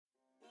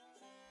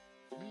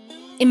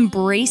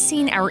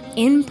embracing our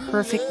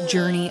imperfect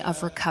journey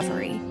of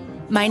recovery.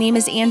 My name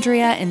is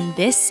Andrea, and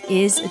this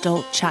is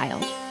Adult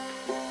Child.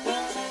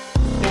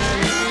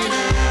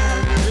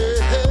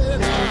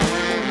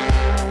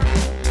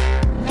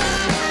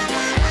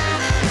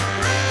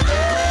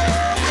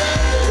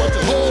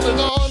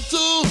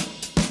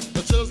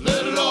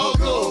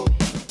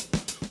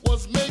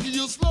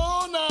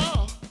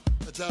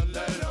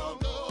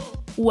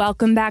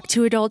 Welcome back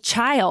to Adult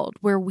Child,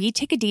 where we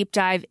take a deep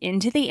dive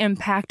into the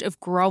impact of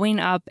growing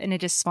up in a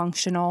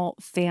dysfunctional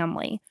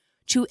family.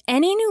 To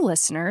any new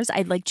listeners,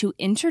 I'd like to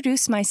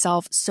introduce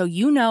myself so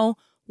you know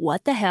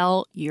what the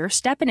hell you're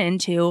stepping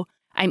into.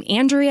 I'm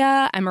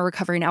Andrea. I'm a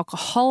recovering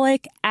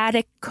alcoholic,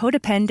 addict,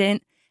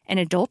 codependent, and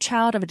adult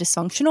child of a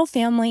dysfunctional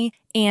family,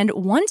 and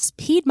once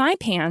peed my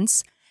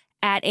pants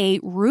at a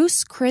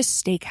Ruth's Chris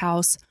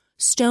Steakhouse,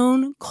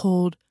 stone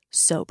cold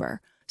sober.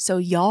 So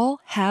y'all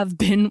have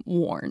been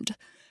warned.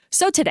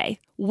 So today,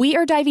 we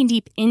are diving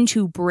deep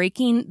into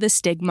breaking the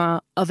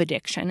stigma of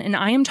addiction, and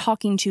I am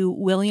talking to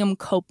William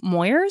Cope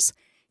Moyers.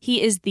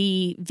 He is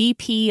the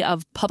VP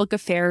of Public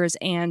Affairs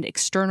and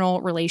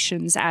External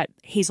Relations at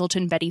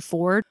Hazelton Betty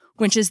Ford,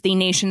 which is the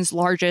nation's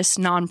largest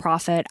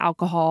nonprofit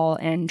alcohol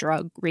and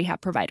drug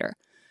rehab provider.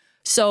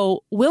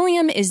 So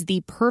William is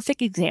the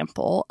perfect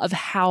example of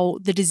how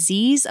the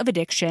disease of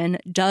addiction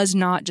does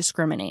not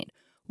discriminate.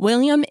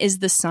 William is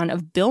the son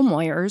of Bill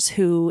Moyers,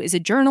 who is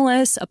a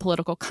journalist, a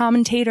political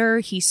commentator.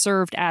 He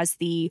served as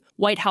the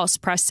White House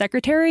press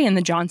secretary in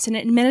the Johnson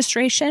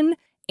administration.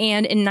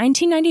 And in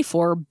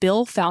 1994,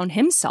 Bill found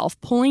himself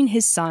pulling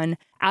his son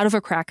out of a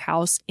crack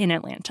house in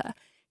Atlanta,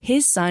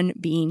 his son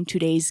being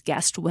today's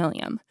guest,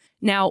 William.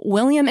 Now,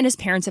 William and his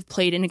parents have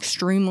played an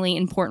extremely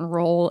important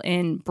role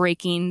in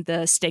breaking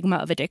the stigma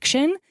of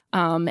addiction.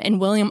 And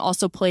William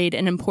also played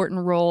an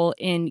important role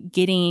in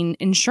getting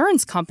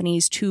insurance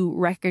companies to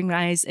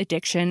recognize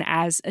addiction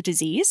as a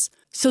disease.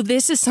 So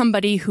this is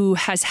somebody who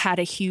has had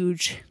a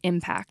huge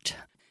impact.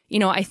 You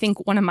know, I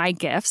think one of my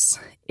gifts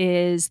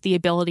is the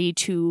ability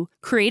to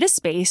create a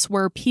space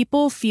where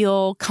people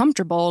feel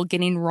comfortable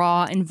getting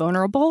raw and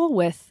vulnerable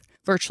with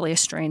virtually a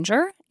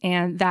stranger.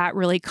 And that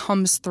really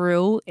comes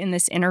through in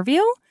this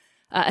interview,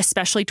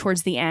 especially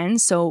towards the end.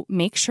 So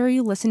make sure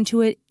you listen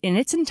to it in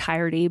its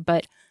entirety.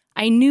 But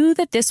I knew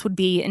that this would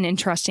be an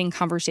interesting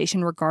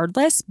conversation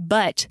regardless,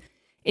 but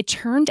it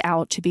turned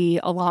out to be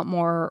a lot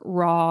more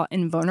raw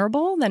and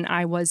vulnerable than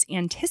I was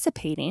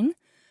anticipating.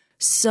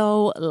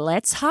 So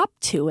let's hop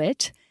to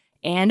it.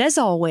 And as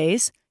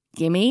always,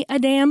 give me a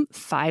damn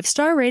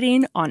 5-star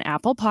rating on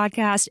Apple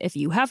Podcast. If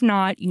you have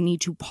not, you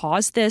need to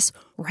pause this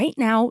right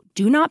now.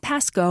 Do not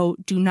pass go.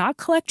 Do not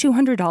collect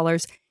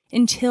 $200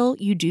 until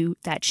you do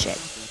that shit.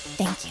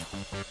 Thank you.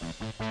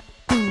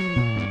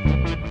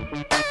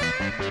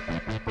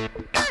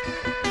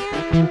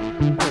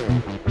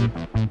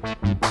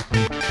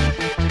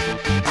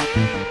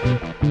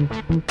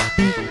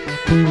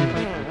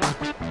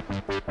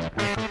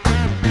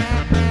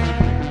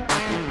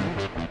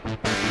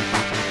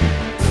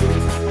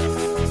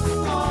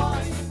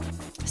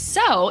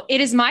 So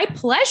it is my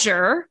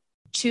pleasure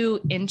to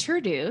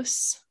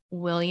introduce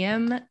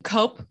William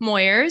Cope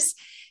Moyers.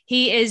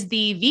 He is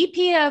the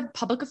VP of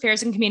Public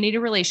Affairs and Community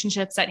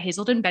Relationships at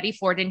Hazelton Betty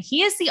Ford, and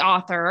he is the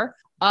author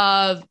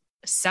of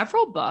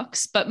several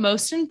books, but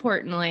most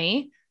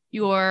importantly,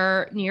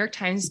 your New York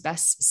Times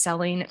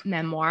best-selling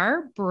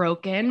memoir,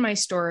 Broken: My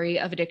Story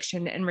of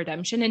Addiction and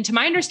Redemption. And to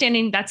my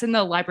understanding, that's in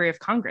the Library of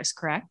Congress,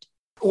 correct?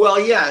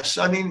 Well, yes.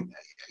 I mean,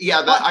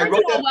 yeah, I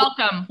wrote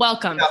that.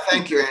 Welcome. Yeah,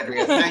 thank you,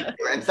 Andrea. Thank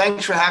you. And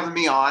thanks for having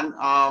me on.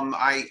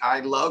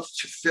 I love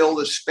to fill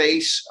the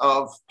space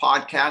of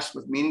podcasts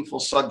with meaningful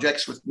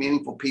subjects, with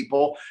meaningful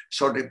people.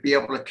 So to be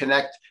able to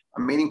connect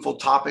a meaningful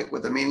topic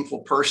with a meaningful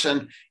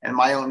person, and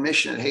my own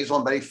mission at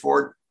Hazelton Betty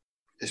Ford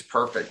is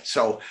perfect.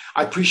 So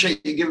I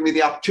appreciate you giving me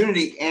the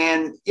opportunity.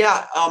 And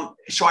yeah,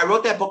 so I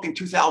wrote that book in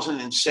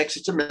 2006.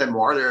 It's a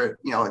memoir. There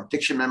are,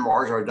 addiction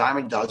memoirs are a dime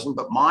a dozen,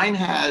 but mine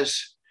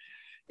has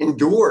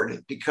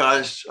endured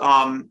because,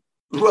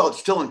 it's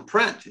still in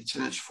print. It's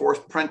in its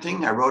fourth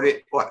printing. I wrote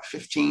it,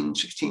 15,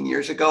 16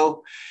 years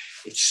ago.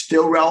 It's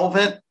still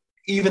relevant,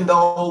 even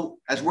though,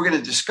 as we're going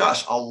to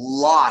discuss, a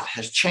lot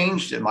has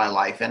changed in my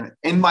life. And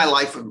in my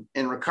life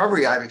in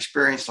recovery, I've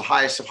experienced the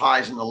highest of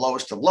highs and the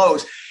lowest of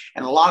lows.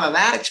 And a lot of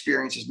that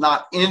experience is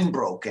not in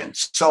Broken.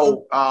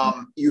 So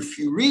if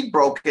you read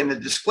Broken, the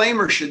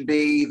disclaimer should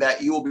be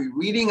that you will be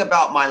reading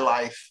about my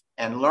life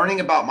and learning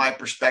about my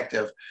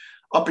perspective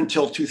up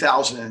until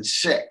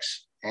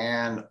 2006.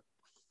 And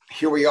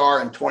here we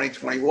are in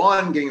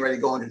 2021, getting ready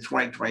to go into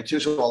 2022.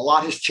 So a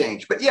lot has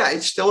changed. But yeah,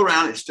 it's still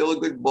around. It's still a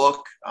good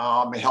book.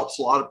 It helps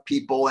a lot of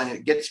people, and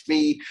it gets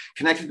me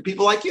connected to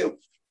people like you.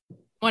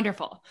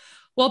 Wonderful.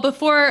 Well,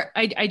 before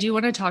I do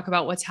want to talk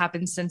about what's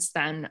happened since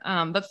then.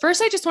 But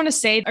first, I just want to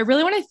say, I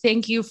really want to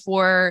thank you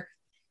for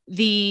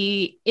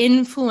the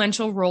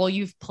influential role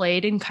you've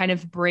played in kind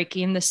of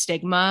breaking the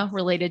stigma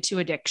related to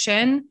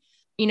addiction.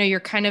 you're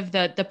kind of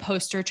the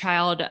poster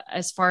child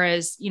as far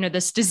as,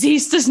 this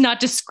disease does not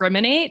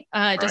discriminate.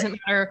 It doesn't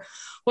matter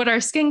what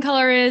our skin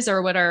color is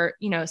or what our,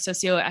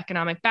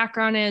 socioeconomic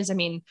background is. I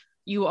mean,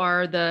 you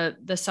are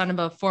the son of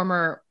a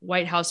former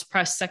White House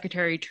press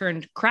secretary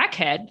turned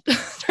crackhead,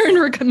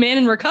 turned man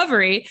in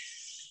recovery.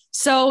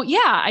 So yeah,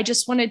 I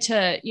just wanted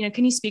to,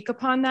 can you speak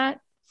upon that?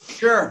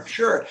 Sure.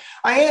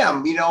 I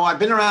am. I've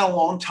been around a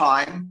long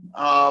time,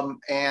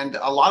 and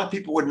a lot of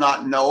people would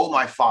not know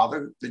my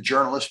father, the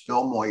journalist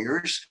Bill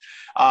Moyers,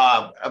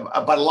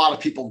 but a lot of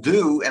people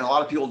do, and a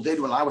lot of people did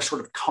when I was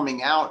sort of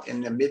coming out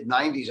in the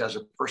mid-'90s as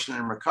a person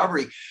in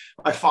recovery.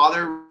 My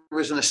father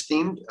was an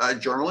esteemed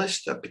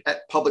journalist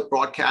at public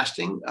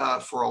broadcasting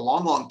for a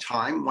long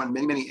time, won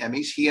many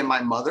Emmys. He and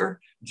my mother,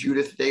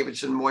 Judith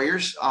Davidson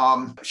Moyers.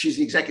 She's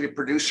the executive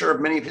producer of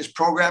many of his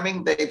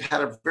programming. They've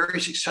had a very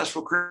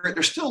successful career.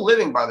 They're still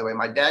living, by the way.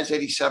 My dad's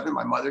 87,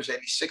 my mother's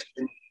 86.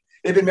 And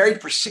they've been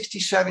married for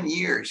 67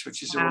 years,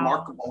 which is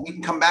remarkable. We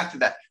can come back to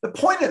that. The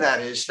point of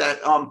that is that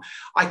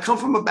I come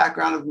from a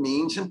background of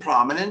means and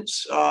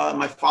prominence.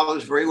 My father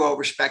was very well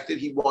respected.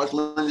 He was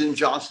Lyndon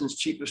Johnson's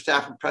chief of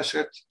staff and press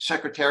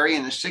secretary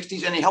in the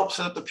 60s, and he helped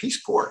set up the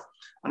Peace Corps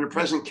under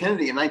President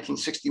Kennedy in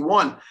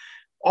 1961.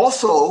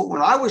 Also,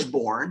 when I was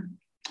born,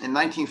 in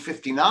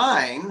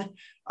 1959,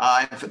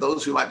 and for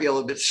those who might be a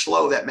little bit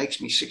slow, that makes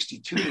me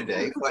 62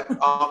 today. But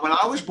when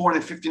I was born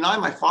in 59,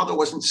 my father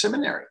was in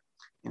seminary,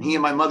 and he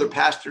and my mother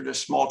pastored a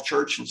small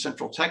church in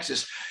Central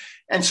Texas.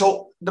 And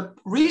so the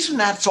reason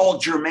that's all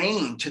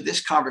germane to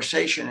this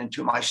conversation and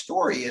to my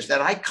story is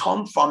that I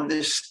come from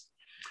this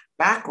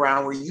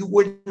background where you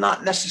would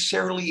not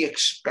necessarily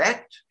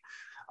expect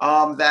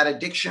that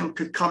addiction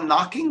could come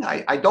knocking.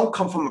 I don't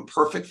come from a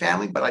perfect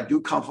family, but I do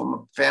come from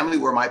a family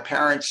where my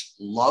parents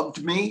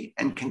loved me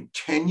and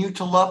continue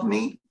to love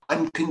me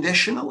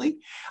unconditionally.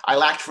 I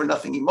lacked for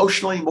nothing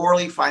emotionally,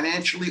 morally,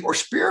 financially, or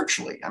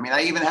spiritually. I mean,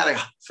 I even had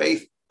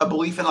a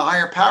belief in a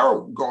higher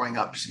power growing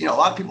up. A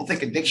lot of people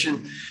think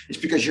addiction is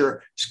because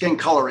your skin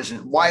color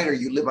isn't white, or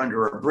you live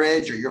under a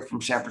bridge, or you're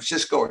from San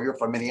Francisco, or you're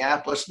from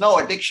Minneapolis. No,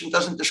 addiction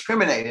doesn't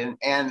discriminate.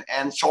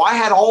 And so I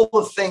had all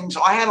the things,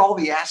 I had all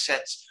the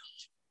assets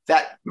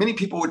that many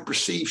people would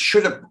perceive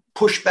should have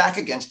pushed back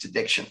against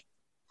addiction.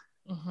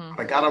 Mm-hmm.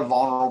 I got a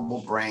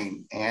vulnerable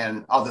brain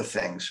and other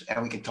things,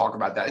 and we can talk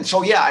about that. And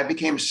so, yeah, I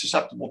became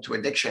susceptible to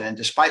addiction. And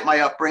despite my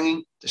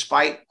upbringing,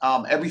 despite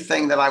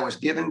everything that I was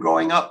given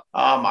growing up,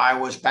 I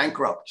was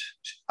bankrupt,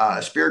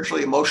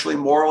 spiritually, emotionally,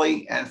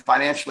 morally, and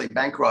financially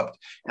bankrupt,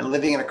 and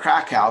living in a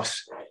crack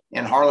house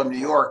in Harlem, New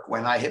York,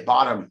 when I hit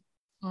bottom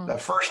the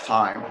first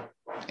time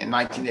in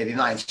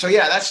 1989. So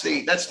yeah, that's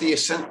the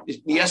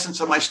essence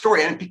of my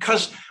story. And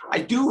because I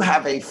do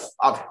have a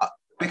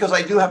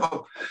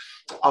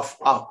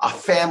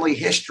family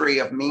history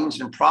of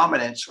means and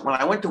prominence, when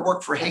I went to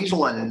work for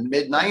Hazelden in the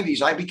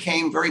mid-'90s, I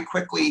became very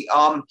quickly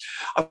a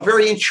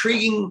very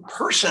intriguing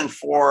person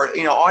for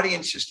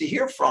audiences to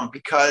hear from,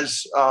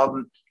 because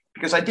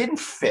I didn't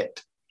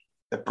fit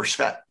the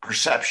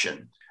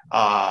perception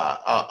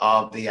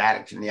of the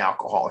addict and the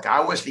alcoholic. I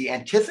was the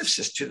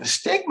antithesis to the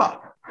stigma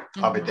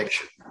of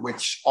addiction,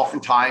 which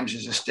oftentimes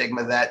is a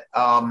stigma that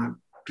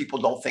people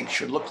don't think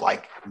should look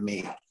like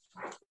me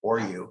or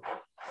you.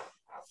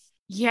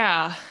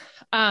 Yeah.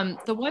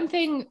 The one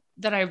thing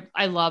that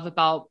I love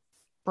about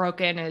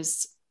Broken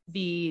is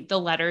the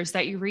letters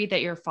that you read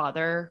that your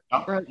father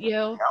wrote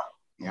you.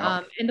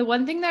 Yeah. And the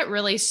one thing that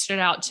really stood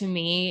out to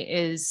me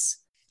is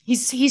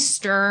he's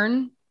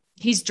stern,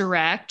 he's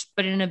direct,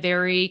 but in a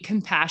very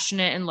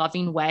compassionate and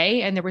loving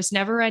way. And there was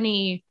never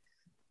any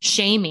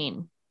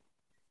shaming,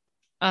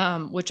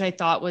 which I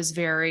thought was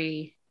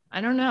very,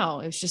 I don't know,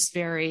 it was just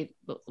very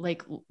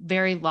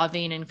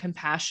loving and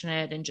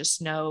compassionate, and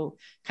just no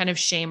kind of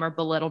shame or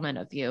belittlement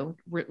of you,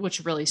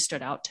 which really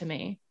stood out to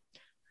me.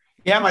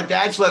 Yeah, my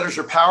dad's letters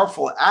are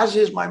powerful, as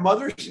is my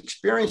mother's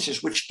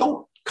experiences, which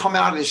don't come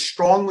out as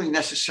strongly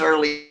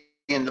necessarily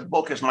in the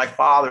book as my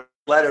father's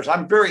letters.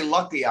 I'm very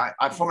lucky.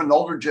 I'm from an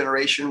older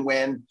generation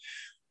when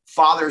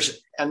fathers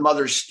and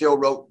mothers still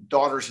wrote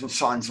daughters and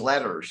sons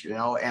letters,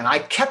 and I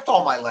kept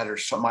all my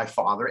letters from my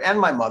father and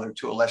my mother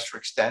to a lesser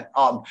extent.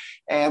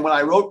 And when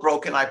I wrote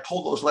Broken, I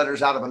pulled those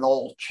letters out of an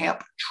old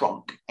camp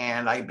trunk,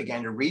 and I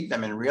began to read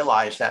them and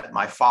realize that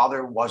my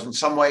father was in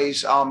some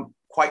ways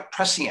quite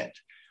prescient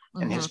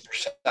in his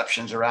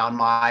perceptions around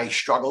my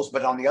struggles,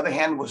 but on the other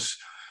hand was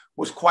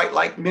quite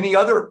like many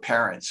other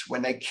parents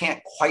when they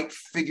can't quite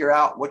figure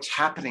out what's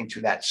happening to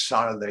that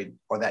son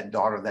or that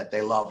daughter that they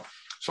love.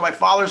 So my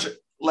father's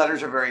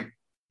letters are very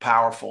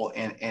powerful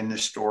in the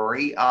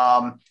story.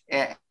 And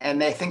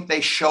they think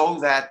they show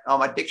that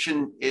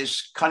addiction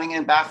is cunning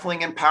and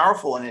baffling and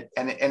powerful. And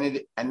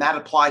that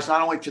applies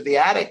not only to the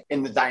addict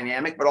in the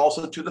dynamic, but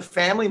also to the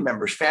family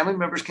members. Family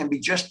members can be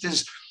just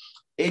as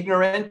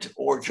ignorant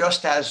or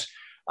just as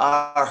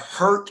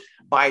hurt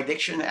by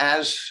addiction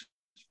as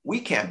we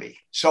can be.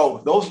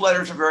 So those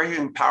letters are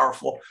very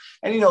powerful.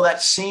 And,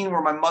 that scene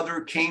where my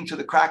mother came to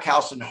the crack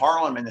house in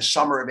Harlem in the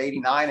summer of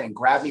 '89 and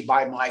grabbed me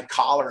by my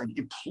collar and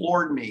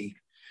implored me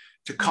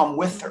to come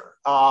with her.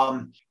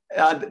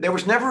 There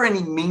was never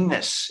any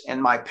meanness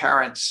in my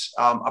parents'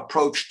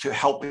 approach to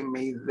helping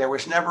me. There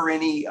was never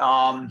any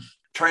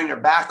turning their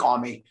back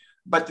on me,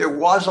 but there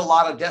was a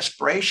lot of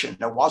desperation.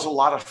 There was a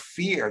lot of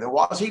fear. There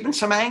was even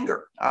some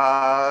anger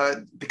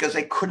because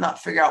they could not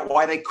figure out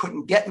why they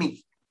couldn't get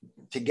me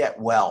to get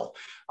well.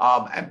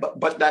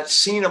 But that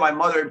scene of my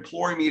mother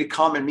imploring me to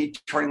come and me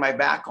turning my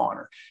back on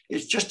her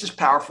is just as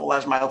powerful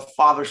as my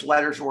father's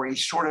letters, where he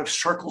sort of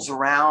circles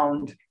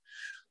around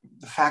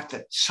the fact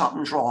that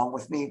something's wrong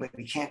with me, but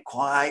he can't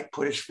quite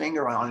put his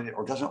finger on it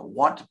or doesn't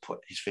want to put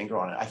his finger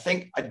on it. I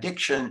think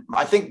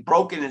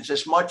Broken is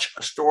as much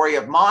a story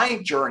of my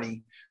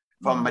journey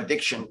from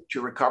addiction to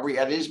recovery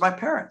as it is my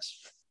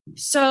parents.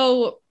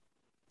 So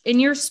in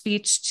your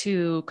speech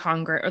to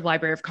Congress or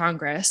Library of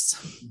Congress,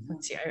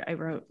 let's see, I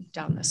wrote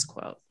down this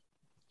quote.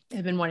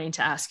 I've been wanting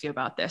to ask you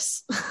about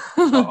this.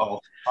 You're going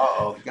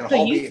to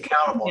hold me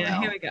accountable now.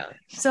 Here we go.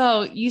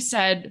 So you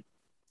said,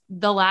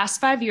 the last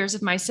 5 years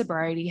of my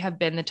sobriety have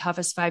been the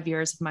toughest 5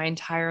 years of my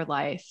entire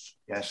life.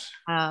 Yes.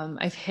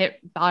 I've hit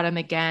bottom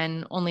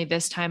again, only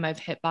this time I've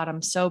hit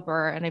bottom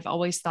sober. And I've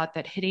always thought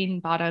that hitting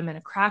bottom in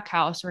a crack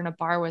house or in a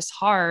bar was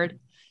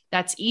hard.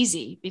 That's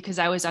easy because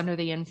I was under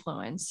the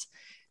influence.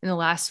 In the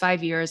last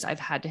 5 years, I've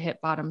had to hit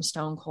bottom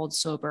stone cold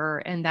sober.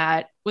 And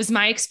that was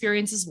my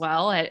experience as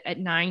well at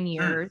 9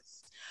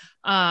 years.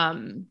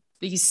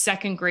 These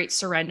second great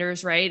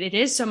surrenders, right? It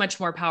is so much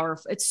more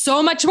powerful. It's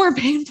so much more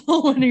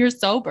painful when you're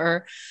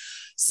sober.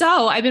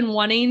 So I've been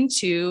wanting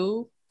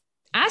to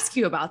ask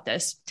you about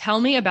this.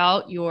 Tell me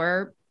about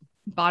your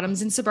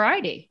bottoms in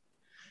sobriety.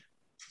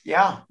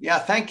 Yeah.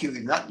 Thank you.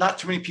 Not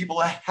too many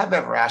people have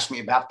ever asked me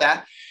about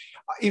that,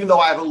 even though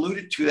I've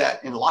alluded to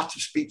that in lots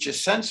of speeches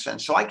since then.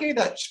 So I gave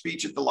that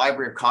speech at the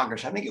Library of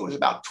Congress. I think it was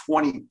about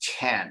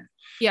 2010.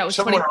 Yeah, it was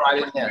somewhere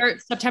right in there.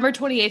 September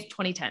 28th,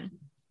 2010.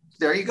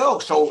 There you go.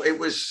 So it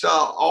was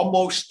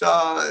almost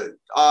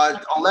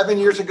 11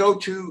 years ago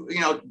to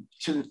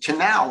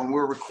now when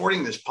we're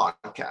recording this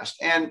podcast,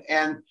 and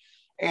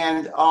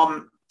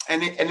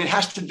it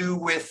has to do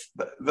with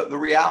the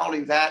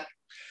reality that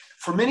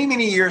for many,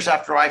 many years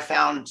after I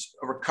found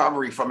a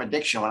recovery from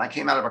addiction, when I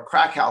came out of a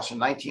crack house in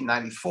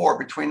 1994,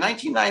 between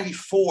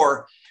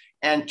 1994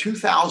 and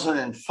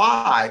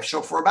 2005,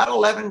 so for about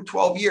 11,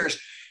 12 years,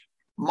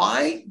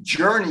 my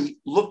journey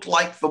looked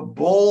like the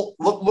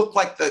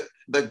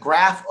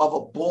graph of a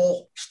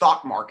bull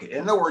stock market.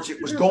 In other words,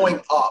 it was going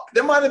up.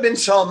 There might have been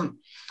some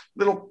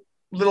little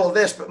of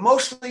this, but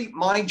mostly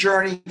my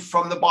journey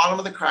from the bottom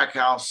of the crack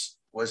house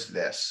was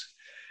this.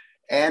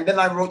 And then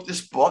I wrote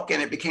this book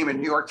and it became a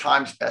New York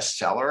Times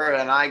bestseller,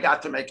 and I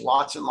got to make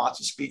lots and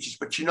lots of speeches.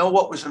 But you know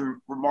what was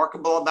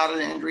remarkable about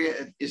it,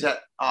 Andrea, is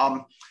that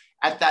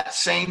at that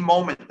same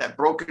moment that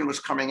Broken was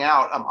coming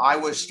out, I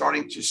was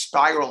starting to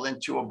spiral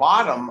into a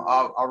bottom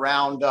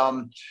around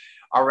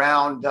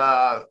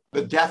the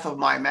death of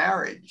my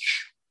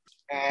marriage.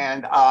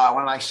 And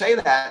when I say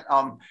that,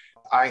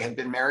 I had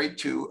been married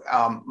to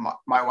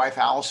my wife,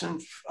 Allison.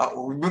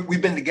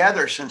 We've been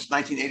together since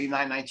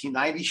 1989,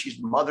 1990.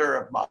 She's the mother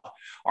of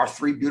our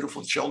three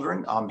beautiful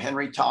children,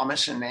 Henry,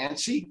 Thomas, and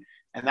Nancy.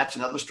 And that's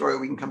another story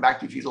we can come back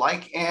to if you'd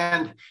like.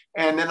 And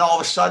then all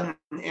of a sudden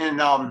in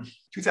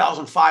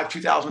 2005,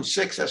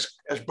 2006, as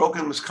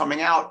Broken was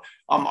coming out,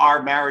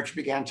 our marriage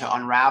began to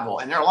unravel.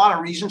 And there are a lot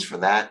of reasons for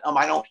that.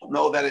 I don't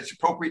know that it's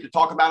appropriate to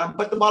talk about them,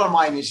 but the bottom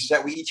line is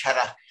that we each had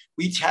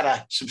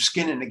some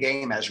skin in the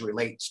game as it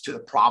relates to the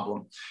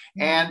problem.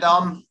 And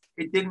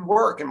it didn't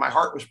work, and my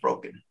heart was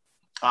broken.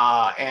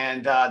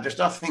 And there's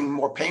nothing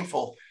more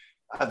painful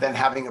than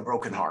having a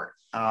broken heart.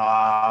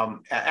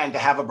 And to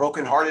have a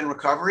broken heart in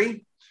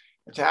recovery,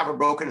 to have a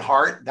broken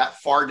heart that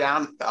far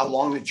down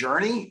along the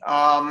journey,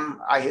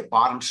 I hit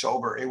bottom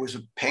sober. It was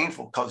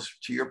painful because,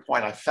 to your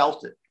point, I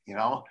felt it,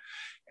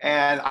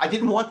 and I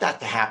didn't want that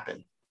to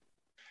happen.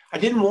 I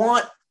didn't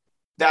want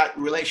that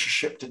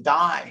relationship to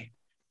die.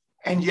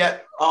 And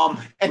yet,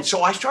 and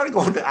so I started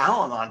going to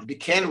Al-Anon. To be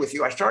candid with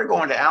you, I started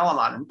going to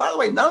Al-Anon. And by the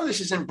way, none of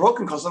this is in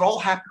Broken because it all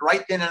happened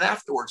right then and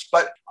afterwards.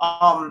 But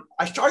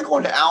I started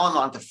going to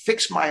Al-Anon to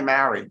fix my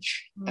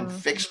marriage and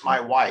fix my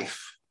wife.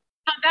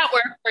 How'd that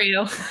work for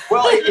you?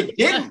 Well, it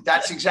didn't.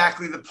 That's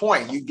exactly the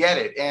point. You get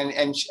it.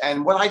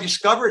 And what I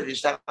discovered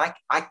is that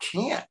I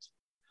can't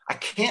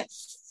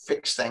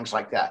fix things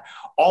like that.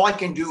 All I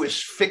can do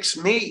is fix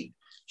me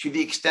to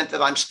the extent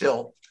that I'm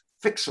still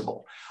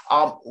fixable.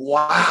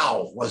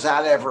 Wow, was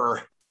that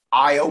ever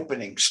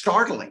eye-opening,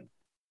 startling?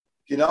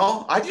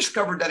 I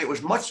discovered that it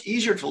was much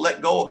easier to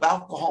let go of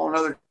alcohol and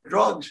other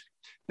drugs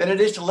than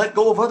it is to let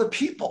go of other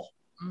people.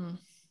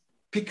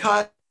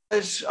 Because,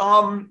 because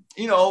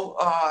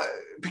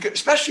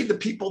especially the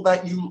people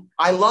that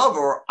I love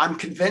or I'm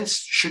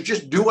convinced should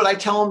just do what I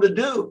tell them to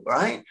do,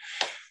 right?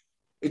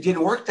 It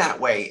didn't work that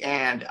way.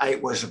 And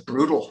it was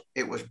brutal.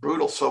 It was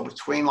brutal. So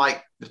between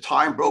the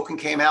time Broken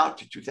came out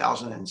to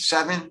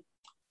 2007,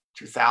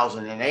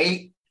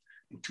 2008,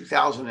 in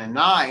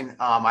 2009,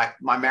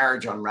 my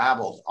marriage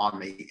unraveled on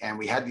me, and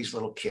we had these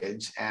little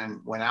kids. And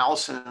when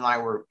Allison and I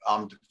were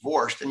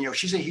divorced, and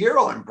she's a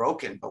hero in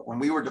Broken, but when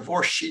we were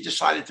divorced, she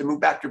decided to move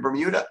back to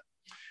Bermuda,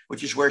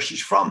 which is where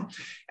she's from,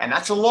 and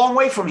that's a long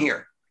way from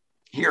here.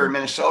 Here in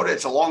Minnesota,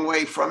 it's a long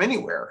way from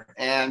anywhere.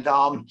 And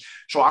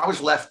so I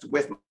was left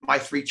with my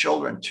 3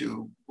 children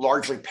to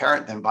largely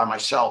parent them by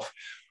myself.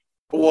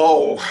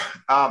 Whoa.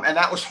 And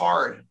that was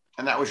hard.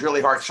 And that was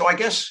really hard. So I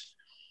guess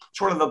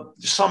sort of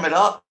to sum it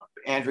up,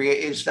 Andrea,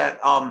 is that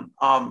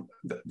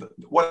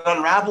what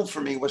unraveled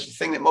for me was the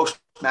thing that most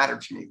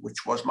mattered to me,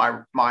 which was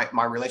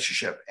my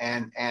relationship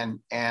and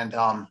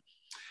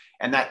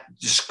that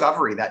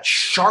discovery, that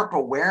sharp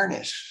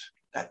awareness,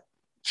 that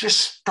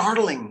just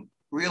startling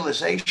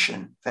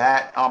realization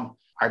that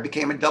I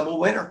became a double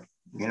winner.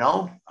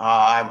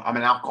 I'm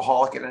an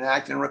alcoholic and an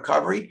addict in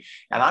recovery,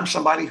 and I'm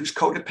somebody who's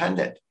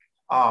codependent.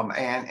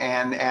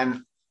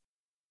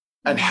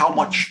 And how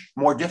much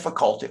more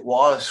difficult it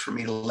was for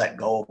me to let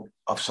go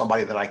of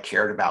somebody that I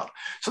cared about.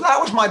 So that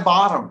was my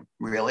bottom,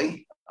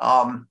 really.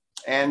 And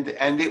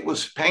it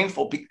was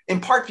painful,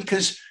 in part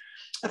because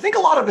I think a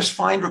lot of us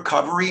find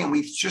recovery and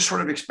we just sort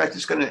of expect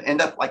it's going to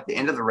end up like the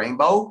end of the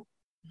rainbow.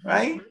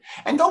 Right.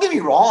 And don't get me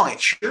wrong, it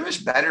sure is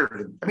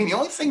better. The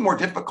only thing more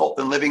difficult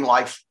than living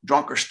life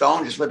drunk or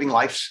stoned is living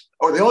life,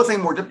 or the only thing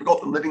more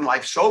difficult than living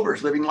life sober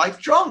is living life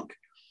drunk.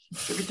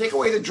 So if you take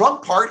away the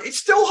drunk part, it's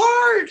still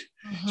hard,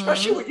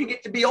 especially when you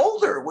get to be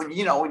older, when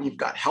you've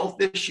got health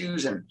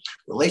issues and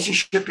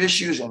relationship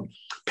issues and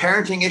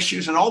parenting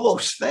issues and all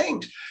those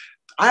things.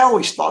 I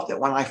always thought that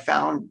when I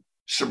found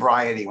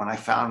sobriety, when I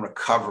found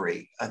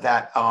recovery,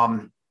 that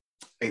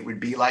it would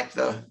be like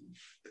the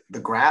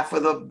graph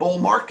of the bull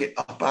market.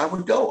 Up I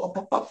would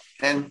go, up.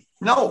 And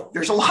no,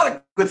 there's a lot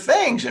of good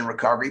things in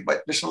recovery,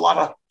 but there's a lot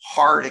of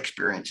hard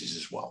experiences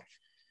as well.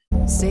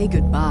 Say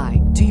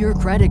goodbye to your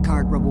credit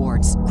card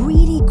rewards.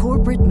 Greedy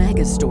corporate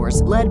mega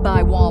stores, led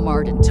by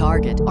Walmart and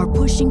Target, are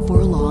pushing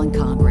for a law in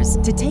Congress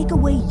to take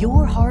away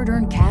your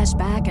hard-earned cash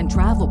back and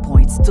travel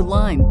points to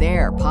line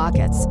their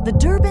pockets. The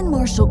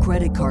Durbin-Marshall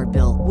credit card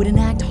bill would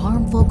enact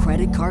harmful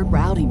credit card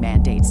routing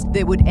mandates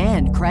that would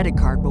end credit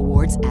card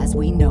rewards as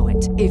we know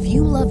it. If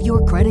you love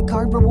your credit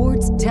card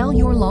rewards, tell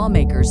your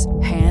lawmakers,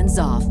 hands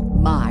off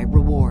my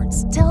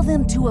rewards. Tell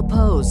them to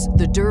oppose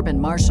the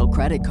Durbin-Marshall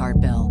credit card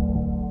bill.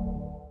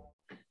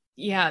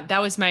 Yeah,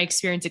 that was my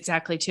experience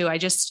exactly too.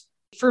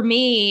 For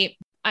me,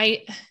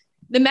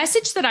 the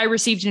message that I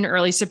received in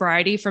early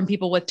sobriety from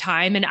people with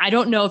time, and I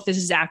don't know if this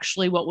is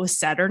actually what was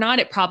said or not,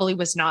 it probably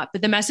was not,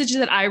 but the message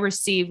that I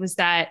received was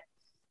that,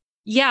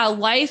 yeah,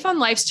 life on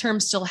life's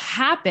terms still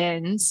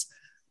happens,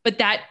 but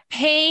that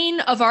pain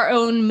of our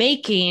own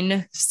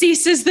making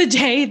ceases the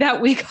day that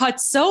we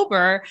got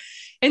sober.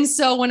 And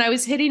so when I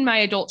was hitting my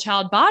adult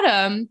child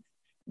bottom,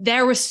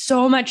 there was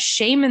so much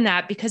shame in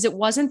that, because it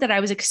wasn't that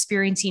I was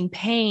experiencing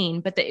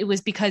pain, but that it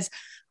was because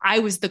I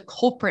was the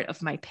culprit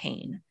of my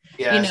pain,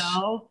 Yes.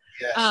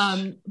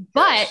 Yes.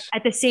 But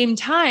at the same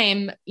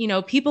time,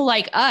 people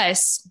like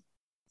us,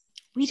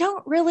 we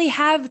don't really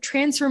have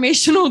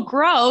transformational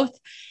growth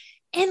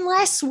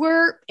unless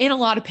we're in a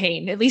lot of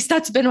pain. At least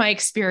that's been my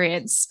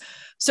experience.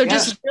 So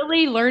just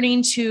really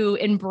learning to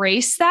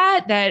embrace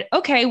that,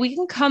 okay, we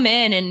can come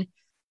in and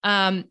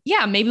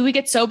maybe we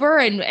get sober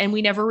and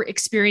we never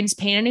experience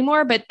pain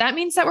anymore, but that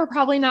means that we're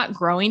probably not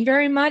growing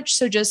very much.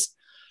 So just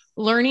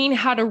learning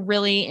how to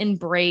really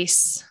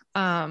embrace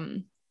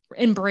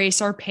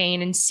our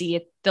pain and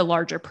see the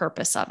larger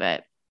purpose of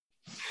it.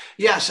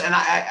 Yes, and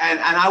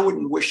I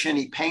wouldn't wish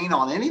any pain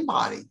on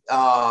anybody,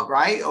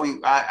 right?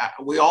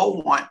 We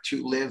all want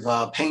to live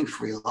a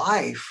pain-free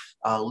life,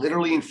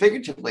 literally and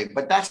figuratively,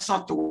 but that's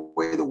not the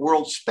way the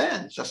world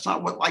spins. That's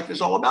not what life is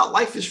all about.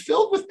 Life is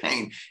filled with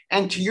pain.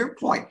 And to your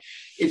point,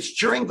 it's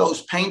during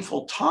those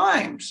painful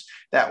times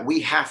that we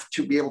have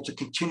to be able to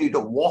continue to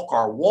walk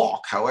our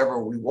walk,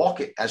 however we walk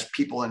it as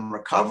people in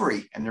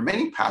recovery. And there are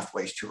many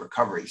pathways to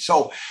recovery.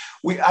 So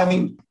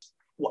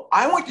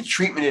I went to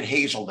treatment at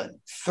Hazelden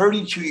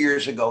 32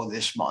 years ago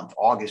this month,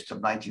 August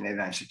of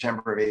 1989,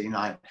 September of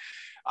 89.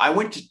 I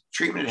went to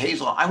treatment at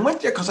Hazelden. I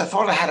went there because I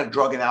thought I had a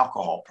drug and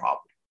alcohol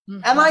problem.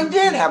 Mm-hmm. And I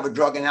did have a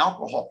drug and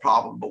alcohol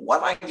problem. But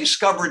what I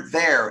discovered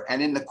there,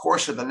 and in the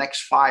course of the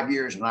next 5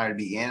 years, when I would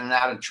be in and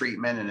out of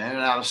treatment and in and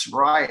out of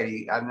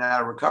sobriety, in and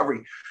out of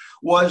recovery,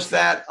 was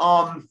that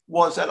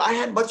I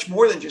had much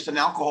more than just an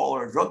alcohol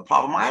or a drug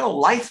problem. I had a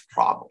life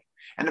problem.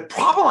 And the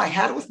problem I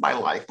had with my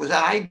life was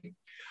that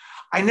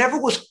I never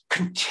was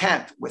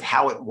content with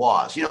how it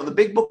was. The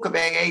big book of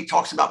AA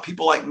talks about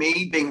people like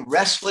me being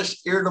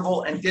restless,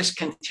 irritable, and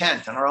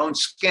discontent in our own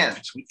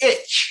skins. We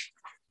itch.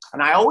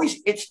 And I always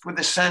itched with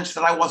the sense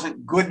that I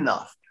wasn't good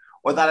enough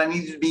or that I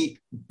needed to be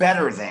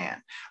better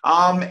than.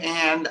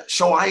 And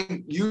so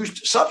I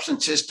used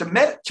substances to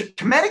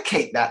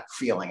medicate that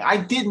feeling. I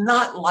did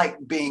not like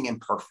being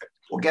imperfect.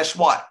 Well, guess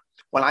what?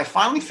 When I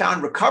finally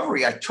found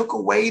recovery, I took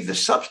away the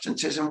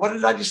substances. And what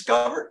did I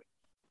discover?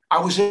 I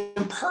was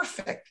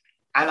imperfect.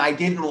 And I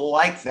didn't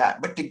like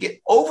that. But to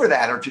get over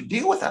that or to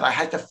deal with that, I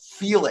had to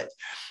feel it.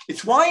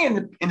 It's why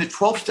in the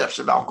 12 steps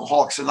of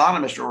Alcoholics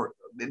Anonymous, or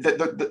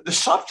the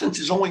substance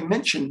is only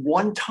mentioned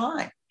one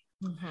time.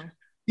 Mm-hmm.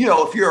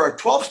 If you're a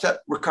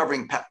 12-step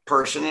recovering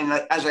person, and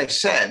as I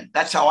said,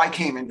 that's how I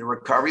came into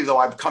recovery, though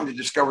I've come to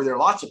discover there are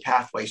lots of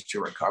pathways to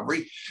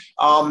recovery.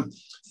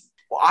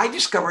 I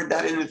discovered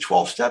that in the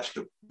 12 steps,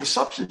 the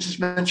substance is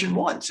mentioned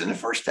once in the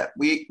first step.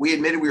 We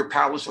admitted we were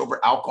powerless over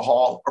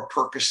alcohol or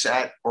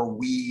Percocet or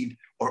weed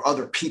or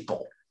other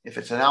people. If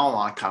it's an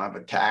Al-Anon kind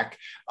of attack,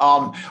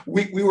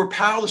 we were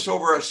powerless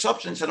over a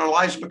substance and our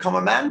lives have become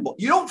unmanageable.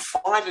 You don't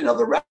find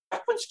another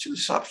reference to the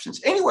substance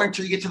anywhere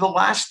until you get to the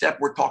last step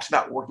where it talks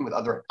about working with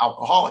other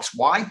alcoholics.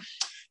 Why?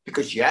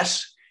 Because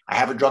yes, I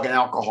have a drug and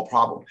alcohol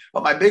problem,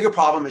 but my bigger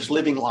problem is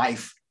living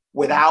life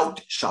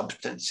without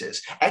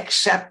substances,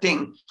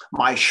 accepting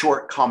my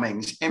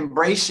shortcomings,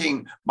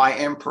 embracing my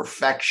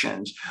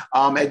imperfections,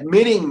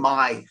 admitting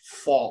my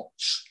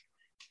faults.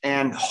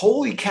 And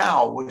holy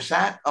cow, was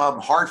that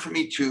hard for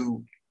me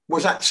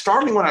was that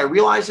startling when I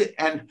realized it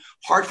and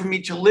hard for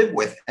me to live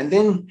with. And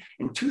then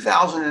in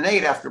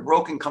 2008, after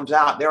Broken comes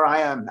out, there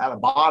I am at the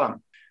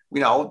bottom.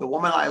 The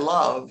woman I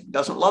love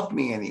doesn't love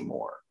me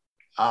anymore.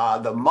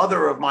 The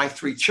mother of my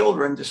 3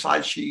 children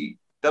decides she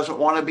doesn't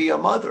want to be a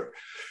mother.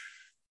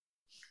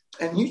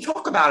 And you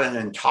talk about an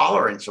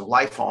intolerance of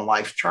life on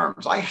life's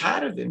terms. I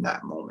had it in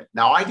that moment.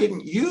 Now, I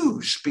didn't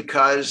use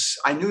because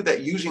I knew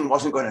that using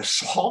wasn't going to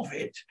solve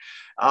it.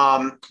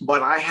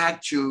 But I had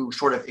to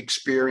sort of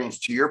experience,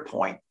 to your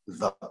point,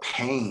 the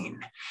pain.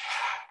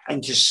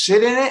 And to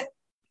sit in it,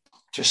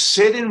 to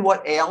sit in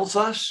what ails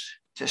us,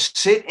 to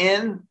sit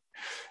in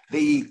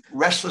the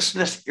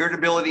restlessness,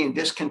 irritability, and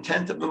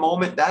discontent of the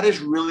moment, that is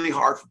really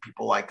hard for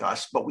people like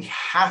us. But we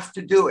have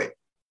to do it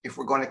if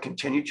we're going to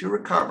continue to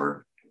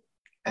recover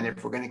and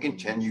if we're going to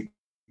continue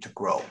to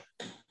grow.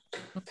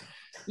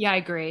 Yeah, I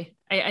agree.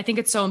 I think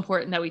it's so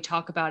important that we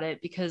talk about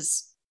it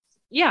because,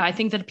 yeah, I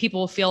think that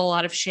people feel a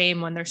lot of shame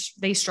when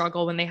they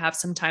struggle, when they have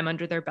some time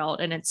under their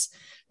belt. And I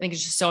think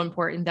it's just so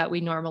important that we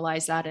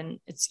normalize that. And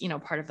it's,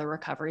 part of the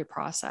recovery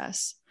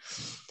process.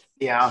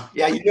 Yeah.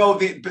 Yeah.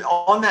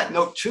 On that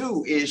note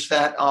too, is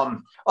that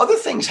other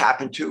things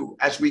happen too,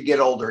 as we get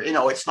older.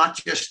 It's not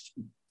just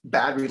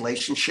bad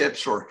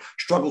relationships or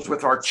struggles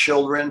with our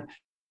children,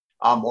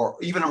 or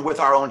even with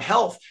our own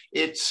health.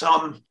 It's,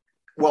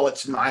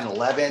 it's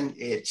 9/11,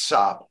 it's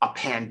a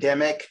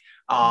pandemic,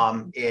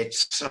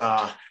 it's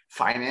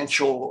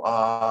financial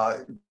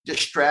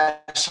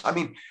distress. I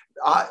mean,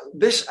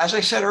 this, as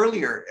I said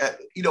earlier,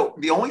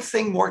 the only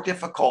thing more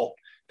difficult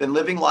than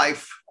living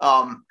life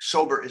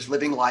sober is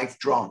living life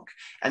drunk.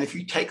 And if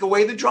you take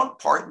away the drunk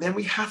part, then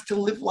we have to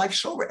live life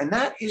sober. And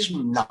that is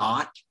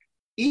not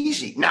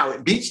easy. Now,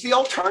 it beats the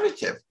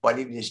alternative, but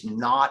it is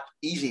not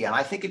easy. And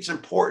I think it's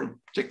important,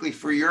 particularly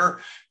for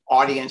your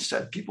audience,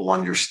 that people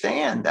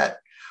understand that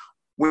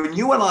when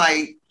you and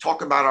I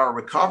talk about our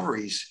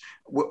recoveries,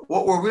 what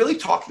we're really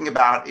talking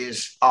about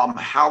is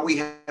how we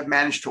have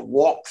managed to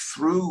walk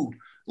through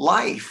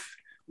life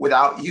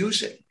without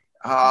using,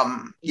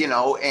 and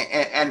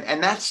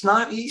that's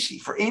not easy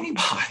for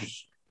anybody.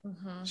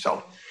 Mm-hmm.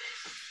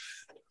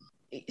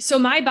 So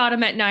my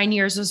bottom at 9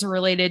 years was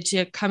related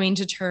to coming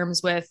to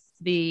terms with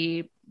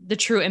the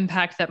true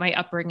impact that my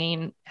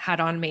upbringing had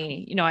on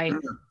me. I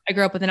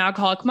grew up with an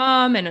alcoholic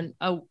mom and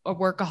a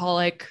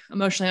workaholic,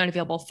 emotionally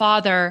unavailable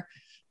father.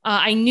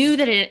 I knew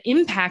that it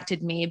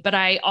impacted me, but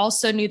I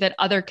also knew that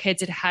other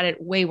kids had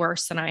it way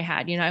worse than I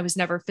had. I was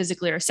never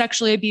physically or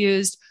sexually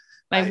abused.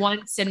 My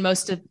wants and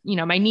most of,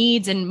 my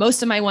needs and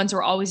most of my wants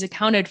were always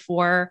accounted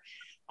for.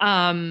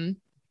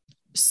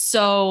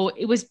 So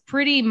it was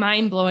pretty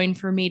mind blowing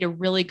for me to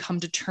really come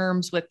to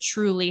terms with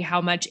truly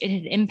how much it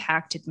had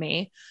impacted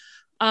me.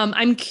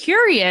 I'm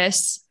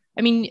curious.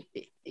 I mean,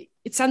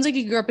 it sounds like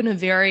you grew up in a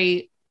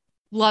very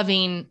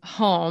loving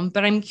home,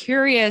 but I'm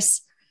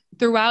curious,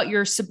 throughout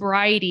your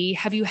sobriety,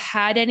 have you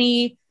had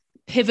any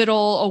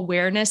pivotal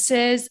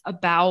awarenesses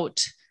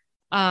about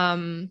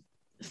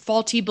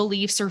faulty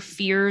beliefs or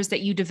fears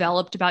that you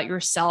developed about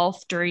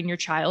yourself during your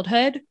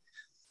childhood?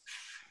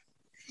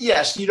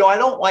 Yes. I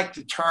don't like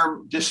the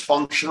term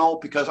dysfunctional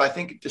because I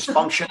think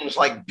dysfunction is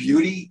like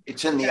beauty.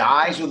 It's in the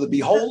eyes of the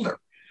beholder.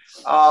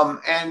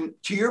 And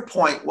to your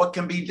point, what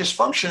can be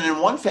dysfunction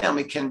in one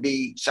family can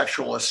be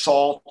sexual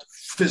assault,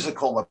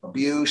 physical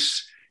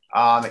abuse.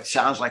 It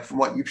sounds like from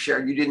what you've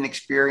shared, you didn't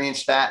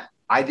experience that.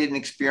 I didn't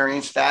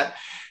experience that.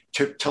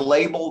 To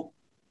label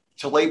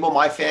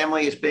my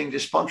family as being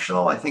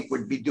dysfunctional, I think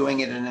would be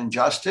doing it an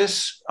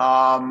injustice.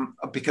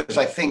 Because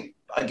I think,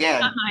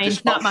 again,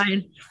 not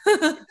mine.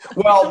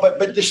 Well, but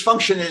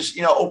dysfunction is,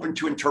 open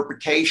to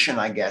interpretation,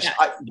 I guess.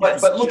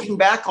 Yes. But looking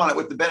back on it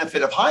with the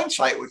benefit of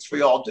hindsight, which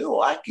we all do,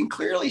 I can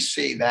clearly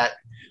see that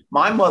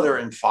my mother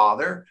and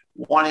father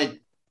wanted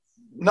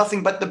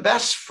nothing but the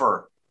best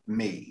for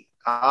me.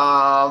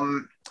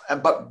 But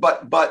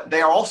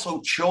they are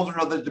also children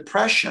of the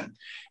Depression.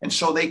 And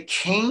so they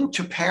came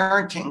to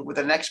parenting with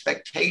an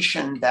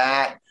expectation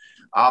that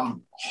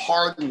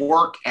hard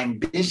work and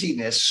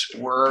busyness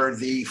were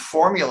the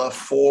formula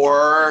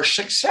for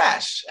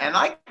success. And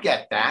I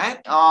get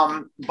that.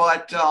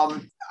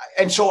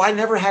 And so I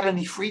never had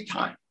any free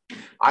time.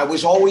 I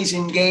was always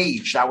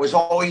engaged. I was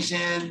always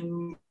in,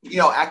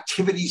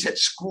 activities at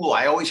school.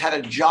 I always had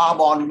a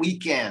job on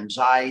weekends.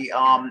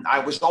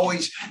 I was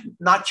always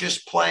not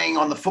just playing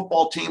on the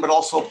football team, but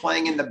also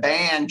playing in the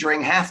band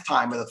during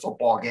halftime of the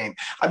football game.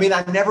 I mean,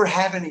 I never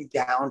had any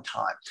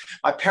downtime.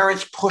 My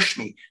parents pushed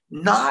me.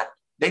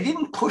 They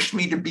didn't push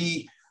me to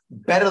be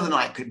better than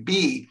I could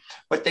be,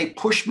 but they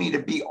pushed me to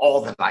be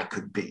all that I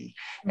could be.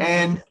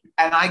 And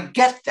I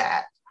get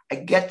that.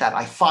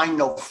 I find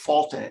no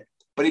fault in it,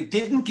 but it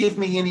didn't give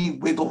me any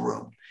wiggle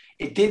room.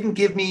 It didn't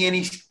give me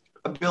any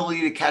ability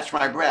to catch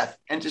my breath.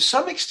 And to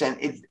some extent,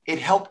 it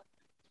helped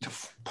to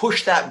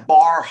push that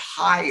bar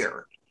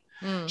higher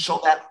so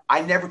that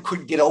I never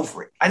could get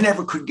over it.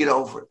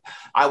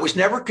 I was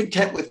never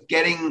content with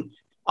getting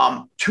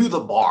to the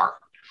bar.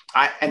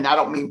 And I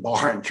don't mean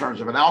bar in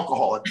terms of an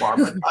alcoholic bar,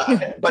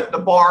 but the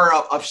bar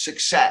of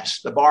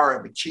success, the bar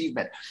of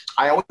achievement.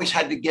 I always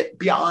had to get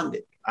beyond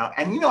it.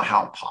 And you know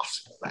how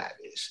impossible that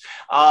is.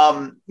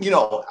 And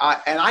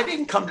I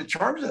didn't come to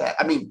terms with that.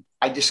 I mean,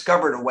 I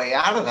discovered a way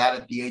out of that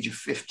at the age of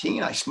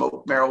 15. I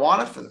smoked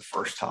marijuana for the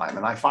first time,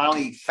 and I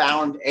finally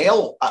found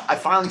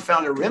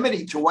a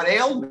remedy to what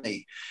ailed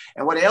me.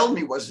 And what ailed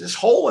me was this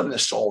hole in the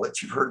soul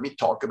that you've heard me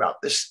talk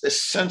about, this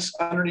sense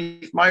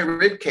underneath my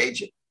rib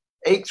cage. It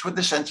aches with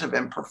the sense of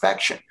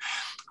imperfection.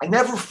 I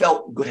never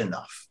felt good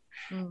enough.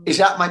 Is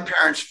that my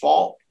parents'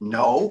 fault?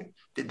 No.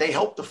 Did they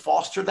help to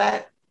foster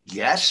that?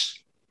 Yes.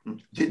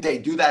 Did they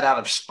do that out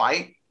of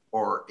spite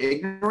or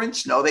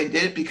ignorance? No, they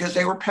did it because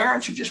they were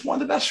parents who just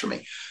wanted the best for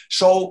me.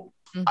 So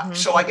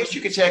I guess you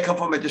could say I come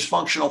from a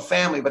dysfunctional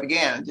family, but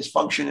again,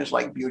 dysfunction is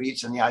like beauty.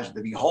 It's in the eyes of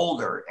the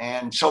beholder.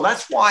 And so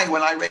that's why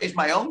when I raised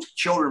my own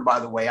children, by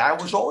the way, I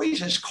was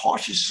always as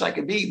cautious as I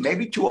could be,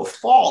 maybe to a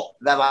fault,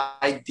 that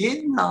I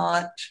did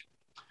not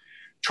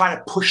try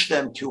to push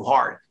them too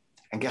hard.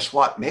 And guess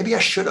what? Maybe I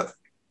should have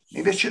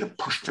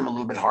pushed them a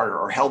little bit harder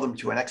or held them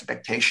to an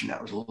expectation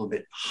that was a little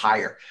bit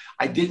higher.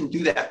 I didn't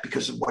do that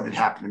because of what had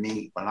happened to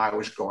me when I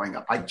was growing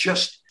up. I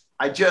just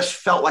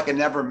felt like I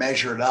never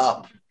measured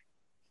up,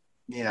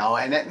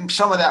 and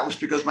some of that was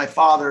because my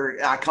father,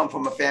 I come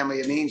from a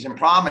family of means and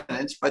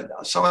prominence, but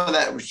some of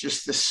that was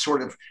just this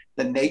sort of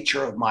the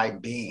nature of my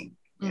being,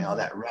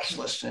 that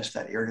restlessness,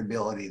 that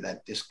irritability,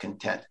 that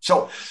discontent.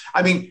 So,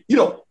 I mean,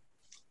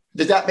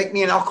 did that make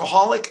me an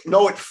alcoholic?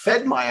 No, it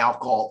fed my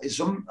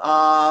alcoholism.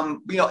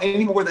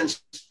 Any more than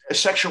a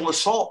sexual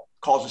assault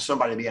causes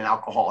somebody to be an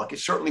alcoholic.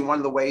 It's certainly one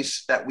of the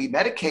ways that we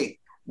medicate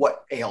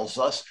what ails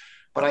us.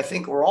 But I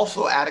think we're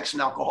also addicts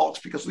and alcoholics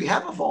because we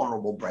have a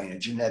vulnerable brain, a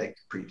genetic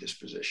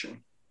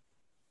predisposition.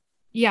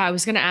 Yeah, I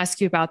was going to ask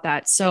you about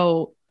that.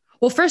 So,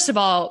 well, first of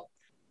all,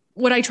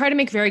 what I try to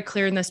make very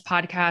clear in this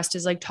podcast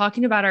is like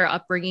talking about our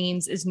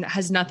upbringings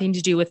has nothing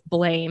to do with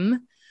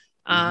blame.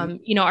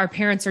 Our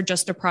parents are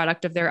just a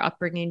product of their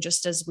upbringing,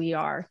 just as we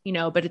are,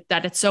 but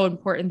that it's so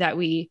important that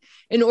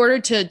in order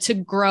to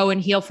grow and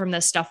heal from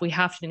this stuff, we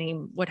have to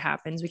name what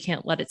happens. We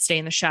can't let it stay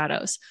in the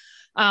shadows.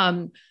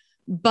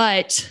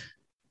 But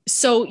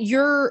so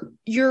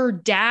your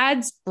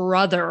dad's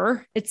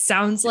brother, it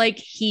sounds like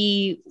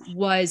he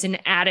was an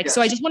addict. Yes.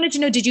 So I just wanted to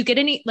know, did you get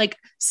any,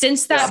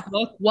 since that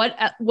book,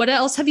 what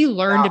else have you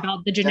learned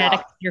about the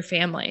genetics of your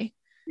family?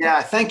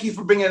 Yeah, thank you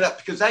for bringing it up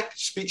because that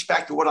speaks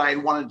back to what I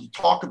wanted to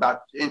talk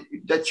about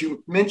that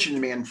you mentioned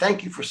to me. And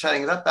thank you for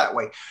setting it up that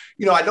way.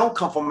 I don't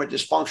come from a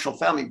dysfunctional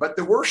family, but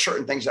there were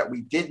certain things that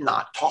we did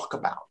not talk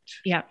about.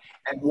 Yeah.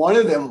 And one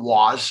of them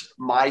was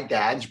my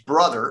dad's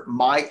brother,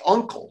 my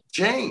uncle,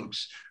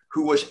 James,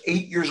 who was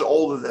 8 years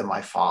older than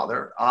my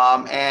father,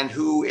 and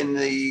who in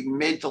the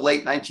mid to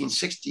late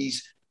 1960s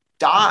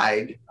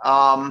died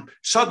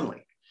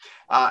suddenly.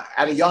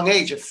 At a young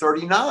age of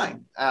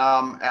 39.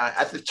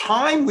 At the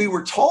time we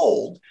were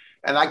told,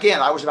 and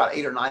again, I was about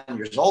 8 or 9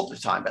 years old at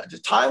the time, but at the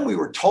time we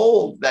were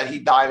told that he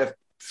died of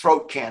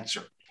throat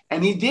cancer.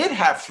 And he did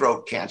have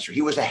throat cancer.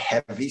 He was a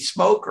heavy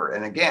smoker.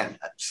 And again,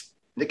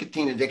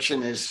 nicotine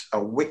addiction is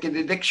a wicked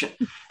addiction,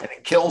 and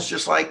it kills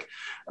just like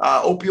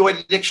opioid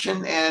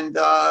addiction and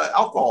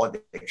alcohol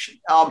addiction.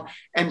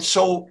 And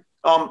so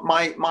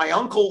my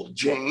uncle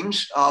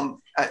James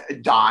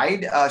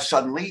died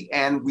suddenly,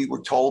 and we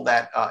were told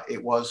that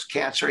it was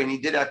cancer, and he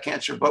did have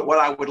cancer. But what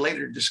I would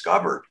later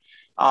discover,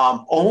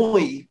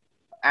 only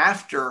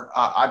after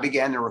I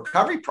began the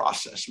recovery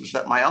process, was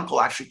that my uncle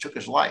actually took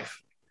his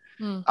life,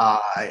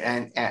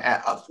 and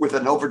with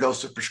an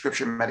overdose of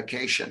prescription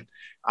medication.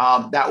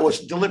 That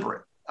was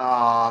deliberate.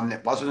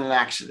 It wasn't an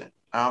accident,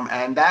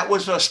 and that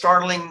was a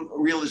startling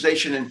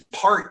realization, in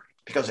part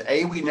because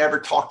we never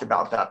talked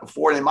about that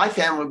before. And in my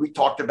family, we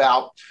talked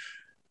about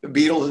the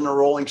Beatles and the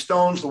Rolling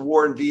Stones, the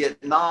war in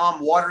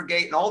Vietnam,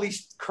 Watergate, and all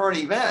these current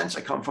events.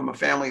 I come from a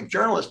family of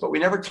journalists, but we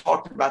never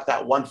talked about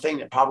that one thing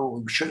that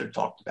probably we should have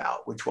talked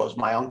about, which was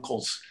my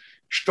uncle's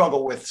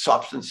struggle with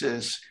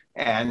substances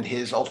and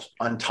his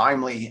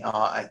untimely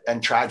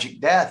and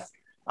tragic death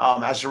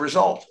as a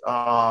result,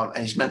 and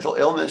his mental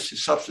illness,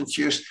 his substance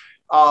use.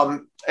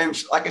 And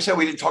like I said,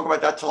 we didn't talk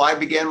about that till I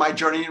began my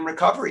journey in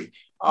recovery.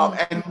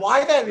 And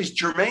why that is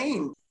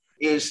germane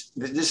is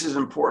that this is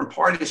an important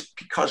part is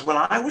because when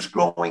I was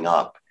growing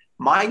up,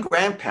 my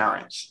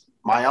grandparents,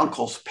 my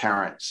uncle's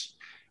parents,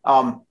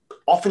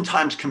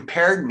 oftentimes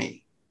compared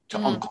me to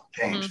Uncle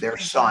James, their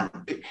son.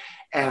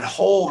 And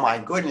oh my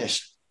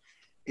goodness,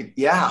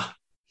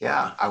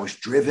 I was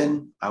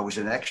driven, I was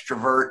an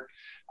extrovert,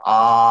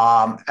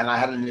 and I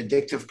had an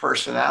addictive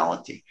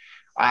personality.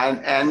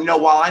 And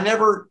while I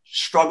never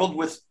struggled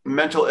with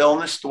mental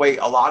illness the way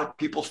a lot of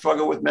people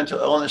struggle with mental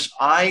illness,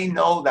 I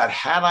know that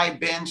had I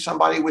been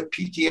somebody with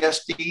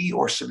PTSD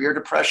or severe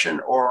depression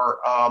or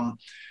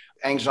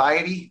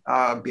anxiety,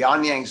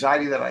 beyond the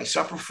anxiety that I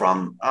suffer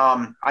from,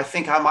 I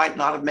think I might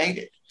not have made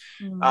it.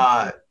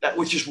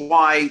 Which is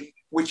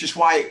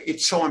why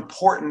it's so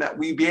important that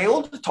we be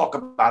able to talk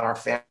about our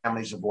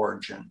families of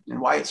origin,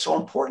 and why it's so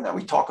important that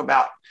we talk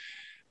about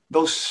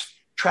those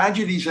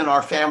tragedies in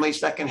our families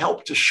that can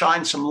help to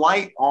shine some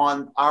light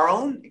on our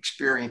own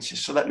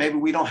experiences so that maybe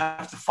we don't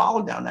have to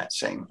follow down that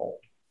same hole.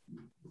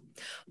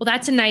 Well,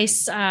 that's a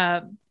nice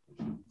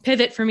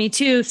pivot for me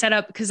too, set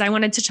up, because I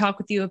wanted to talk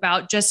with you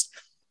about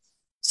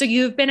so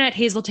you've been at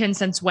Hazleton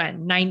since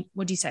when?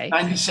 What'd you say?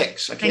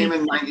 96. I came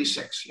in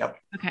 96. Yep.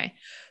 Okay.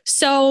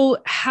 So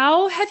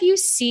how have you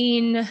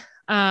seen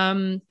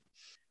the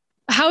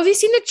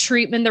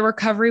treatment, the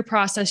recovery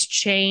process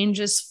change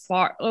as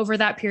far over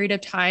that period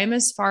of time,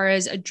 as far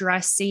as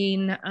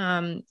addressing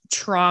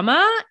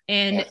trauma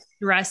and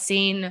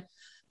addressing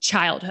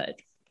childhood?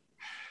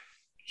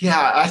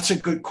 Yeah, that's a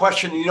good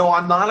question.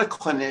 I'm not a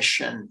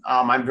clinician.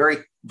 I'm very,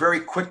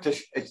 very quick to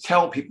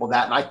tell people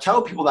that. And I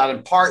tell people that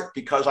in part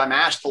because I'm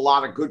asked a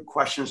lot of good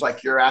questions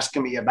like you're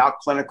asking me about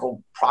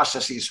clinical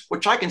processes,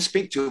 which I can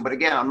speak to. But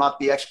again, I'm not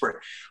the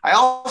expert. I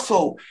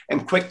also am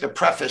quick to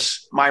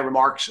preface my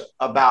remarks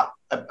about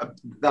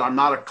that I'm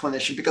not a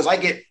clinician because I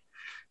get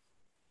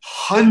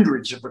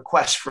hundreds of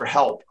requests for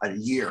help a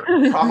year,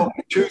 probably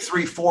 2,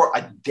 3, 4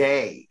 a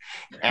day.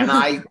 And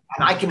I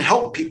can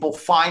help people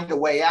find a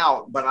way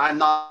out, but I'm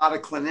not a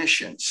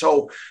clinician.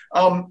 So,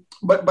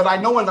 but I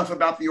know enough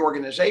about the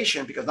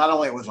organization because not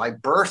only was I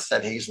birthed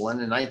at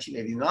Hazelden in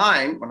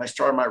 1989 when I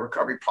started my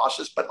recovery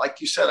process, but like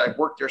you said, I've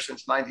worked there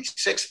since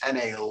 96 and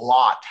a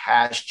lot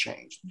has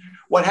changed.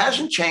 What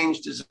hasn't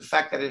changed is the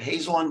fact that at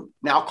Hazelden,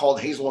 now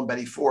called Hazelden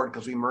Betty Ford,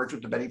 because we merged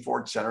with the Betty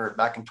Ford Center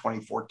back in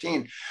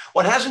 2014,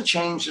 what hasn't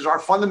changed is our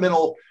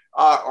fundamental,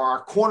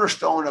 our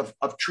cornerstone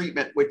of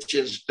treatment, which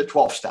is the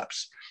 12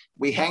 steps.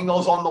 We hang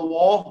those on the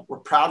wall. We're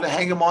proud to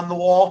hang them on the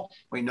wall.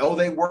 We know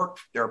they work.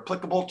 They're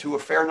applicable to a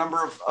fair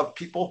number of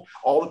people.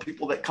 All the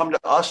people that come to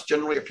us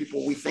generally are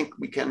people we think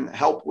we can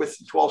help with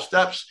the 12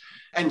 steps.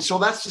 And so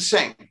that's the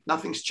same.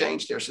 Nothing's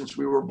changed there since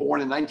we were born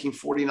in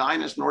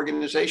 1949 as an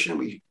organization.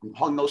 We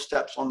hung those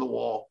steps on the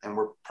wall and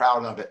we're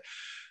proud of it.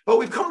 But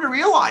we've come to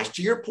realize,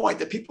 to your point,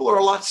 that people are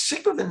a lot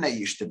sicker than they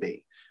used to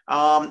be.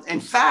 In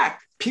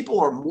fact, people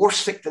are more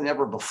sick than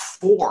ever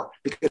before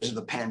because of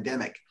the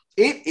pandemic.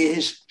 It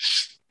is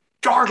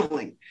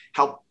startling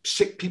how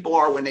sick people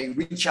are when they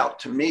reach out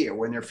to me or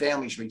when their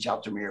families reach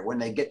out to me or when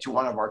they get to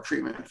one of our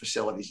treatment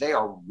facilities. They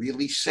are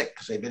really sick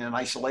because they've been in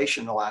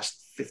isolation the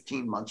last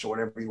 15 months or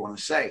whatever you want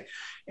to say.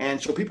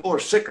 And so people are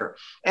sicker.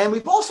 And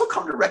we've also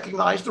come to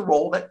recognize the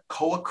role that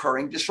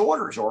co-occurring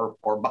disorders or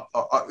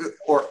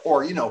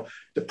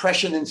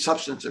depression and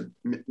substance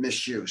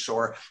misuse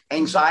or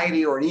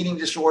anxiety or an eating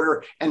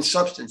disorder and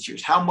substance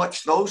use, how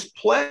much those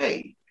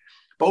play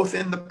both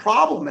in the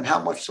problem and how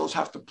much those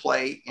have to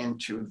play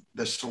into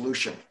the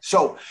solution.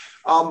 So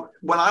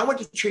when I went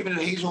to treatment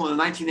at Hazelden in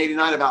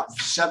 1989, about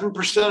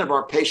 7% of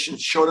our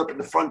patients showed up at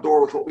the front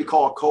door with what we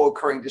call a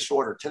co-occurring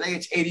disorder. Today,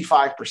 it's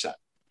 85%.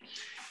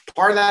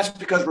 Part of that's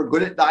because we're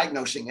good at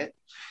diagnosing it.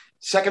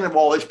 Second of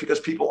all, is because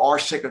people are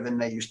sicker than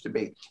they used to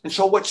be. And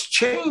so what's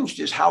changed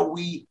is how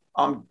we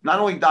not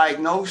only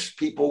diagnose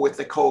people with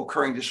the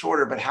co-occurring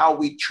disorder, but how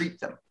we treat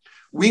them.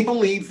 We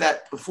believe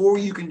that before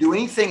you can do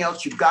anything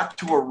else, you've got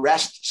to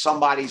arrest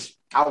somebody's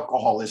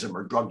alcoholism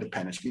or drug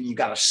dependence. You've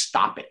got to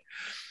stop it.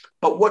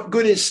 But what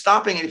good is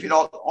stopping it if you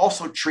don't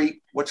also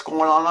treat what's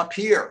going on up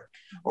here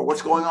or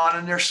what's going on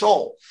in their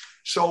soul?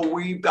 So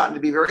we've gotten to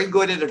be very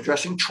good at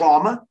addressing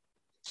trauma.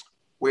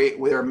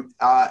 We're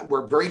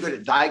very good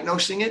at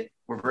diagnosing it.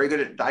 We're very good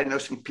at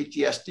diagnosing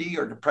PTSD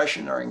or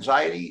depression or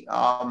anxiety.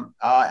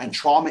 And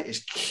trauma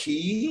is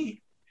key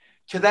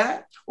to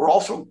that. We're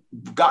also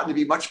gotten to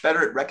be much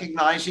better at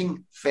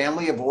recognizing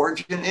family of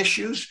origin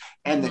issues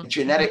and the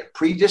genetic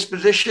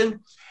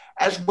predisposition,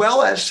 as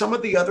well as some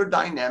of the other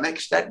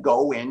dynamics that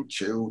go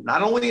into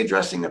not only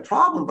addressing the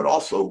problem, but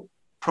also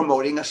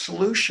promoting a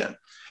solution.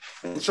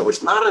 And so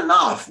it's not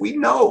enough. We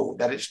know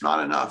that it's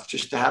not enough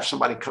just to have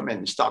somebody come in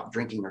and stop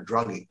drinking or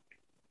drugging.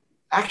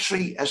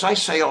 Actually, as I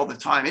say all the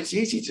time, it's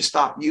easy to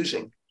stop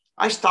using.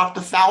 I stopped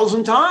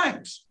 1,000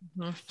 times.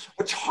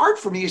 What's hard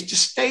for me is to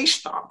stay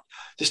stopped.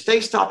 To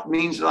stay stopped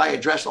means that I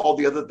address all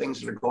the other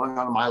things that are going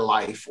on in my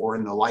life or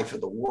in the life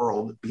of the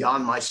world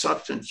beyond my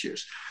substance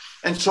use.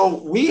 And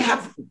so we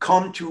have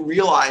come to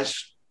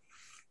realize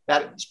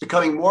that it's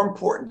becoming more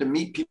important to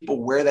meet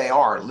people where they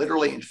are,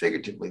 literally and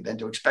figuratively, than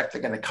to expect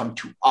they're going to come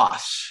to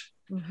us.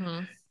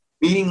 Mm-hmm.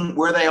 Meeting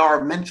where they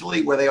are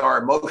mentally, where they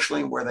are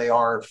emotionally, where they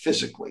are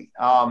physically.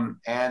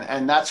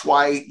 And that's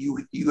why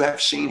you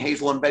have seen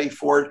Hazel and Betty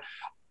Ford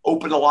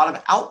open a lot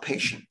of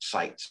outpatient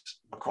sites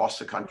across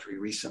the country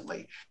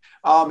recently.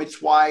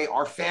 It's why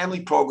our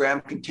family program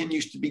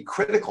continues to be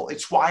critical.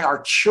 It's why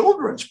our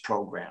children's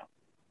program,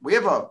 we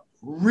have a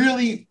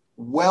really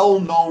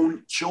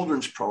well-known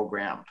children's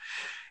program.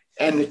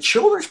 And the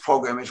children's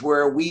program is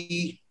where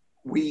we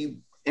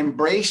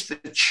embrace the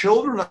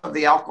children of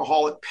the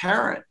alcoholic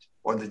parent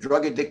or the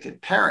drug addicted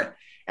parent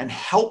and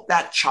help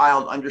that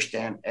child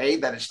understand, A,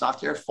 that it's not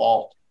their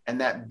fault,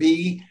 and that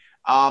B,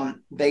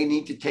 they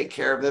need to take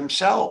care of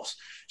themselves.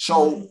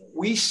 So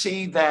we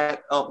see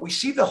that we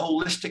see the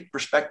holistic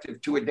perspective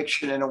to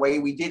addiction in a way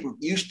we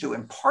didn't used to.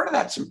 And part of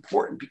that's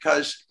important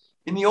because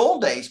in the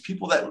old days,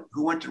 people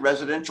who went to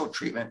residential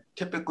treatment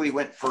typically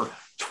went for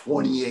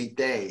 28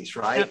 days,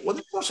 right? Yep. Well,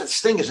 there's no such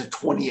thing as a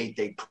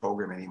 28-day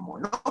program anymore.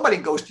 Nobody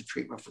goes to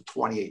treatment for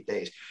 28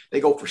 days.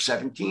 They go for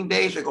 17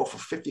 days, they go for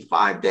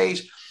 55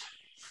 days.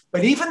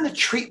 But even the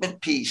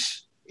treatment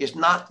piece is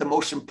not the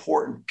most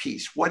important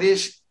piece. What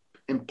is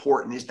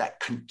important is that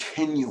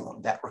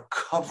continuum, that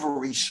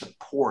recovery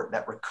support,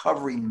 that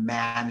recovery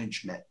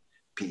management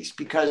piece.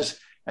 Because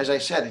as I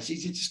said, it's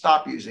easy to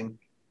stop using.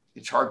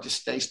 It's hard to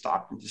stay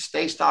stopped. And to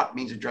stay stopped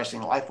means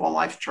addressing life on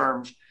life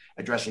terms,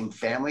 addressing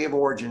family of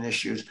origin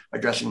issues,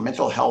 addressing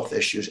mental health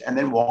issues, and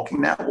then walking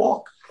that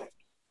walk.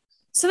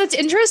 So that's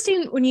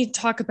interesting when you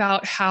talk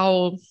about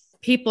how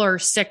people are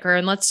sicker,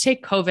 and let's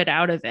take COVID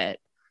out of it.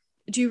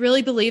 Do you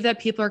really believe that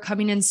people are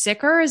coming in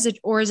sicker? Is it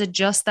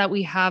just that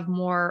we have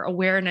more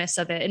awareness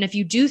of it? And if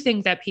you do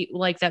think that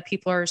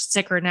people are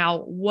sicker now,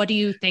 what do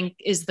you think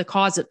is the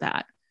cause of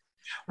that?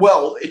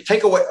 Well,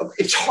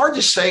 it's hard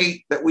to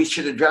say that we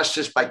should address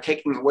this by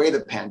taking away the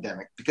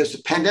pandemic, because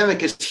the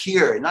pandemic is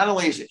here. Not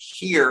only is it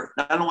here,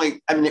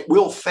 it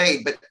will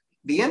fade, but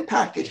the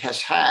impact it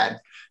has had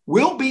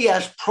will be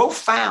as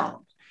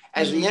profound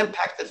as the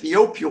impact that the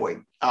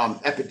opioid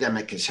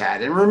epidemic has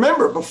had. And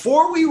remember,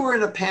 before we were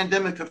in a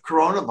pandemic of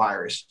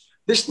coronavirus,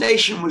 this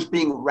nation was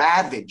being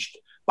ravaged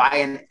by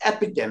an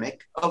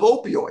epidemic of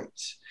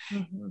opioids,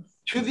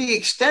 to the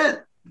extent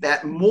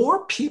that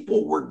more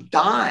people were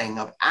dying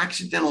of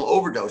accidental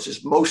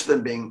overdoses, most of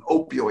them being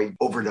opioid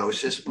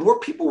overdoses. More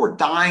people were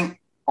dying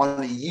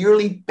on a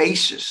yearly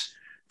basis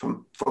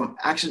from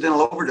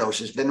accidental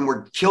overdoses than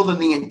were killed in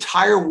the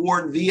entire war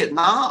in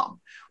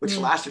Vietnam, which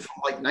lasted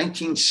from like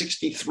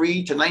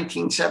 1963 to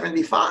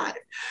 1975.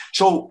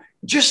 So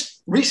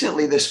just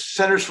recently, the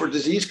Centers for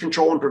Disease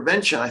Control and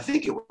Prevention, I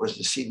think it was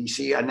the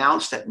CDC,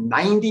 announced that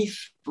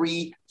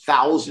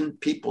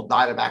 93,000 people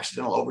died of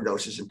accidental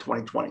overdoses in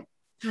 2020.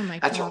 Oh my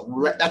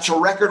God. That's a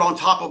record on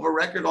top of a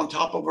record on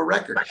top of a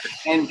record.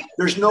 And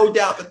there's no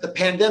doubt that the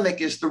pandemic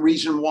is the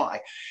reason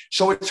why.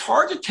 So it's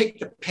hard to take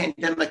the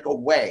pandemic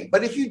away.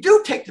 But if you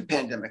do take the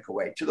pandemic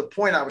away, to the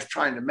point I was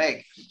trying to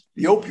make,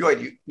 the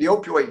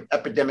opioid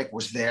epidemic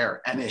was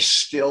there and is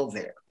still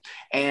there.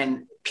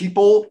 And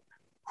people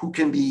who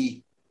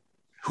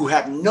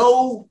have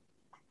no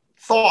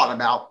thought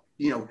about,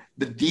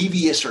 the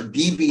devious or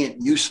deviant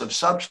use of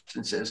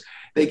substances,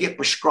 they get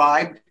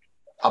prescribed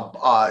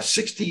a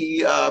 60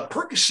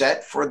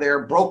 Percocet for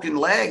their broken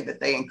leg that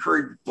they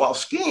incurred while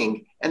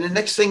skiing. And the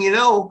next thing you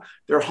know,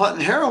 they're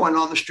hunting heroin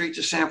on the streets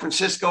of San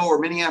Francisco or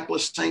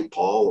Minneapolis, St.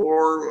 Paul,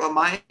 or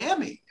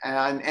Miami.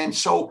 And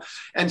so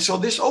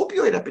this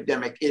opioid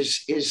epidemic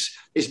is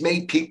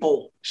made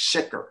people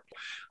sicker.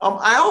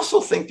 I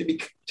also think, to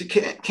be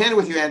candid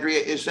with you, Andrea,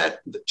 is that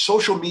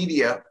social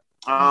media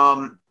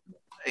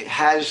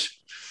has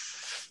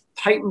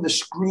tightened the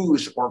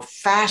screws or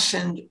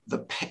fastened the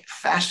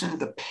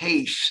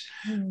pace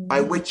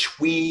by which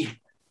we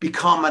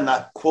become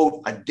a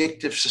quote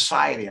addictive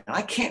society. And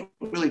I can't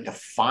really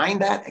define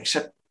that,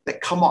 except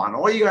that, come on,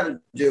 all you got to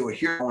do is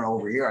here and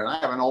over here. And I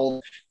have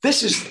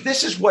this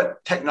is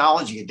what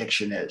technology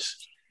addiction is.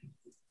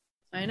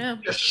 I know.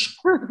 Just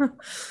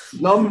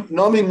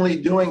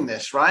numbingly doing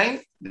this,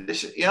 right?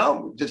 This,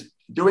 just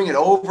doing it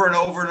over and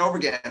over and over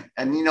again.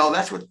 And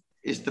that's what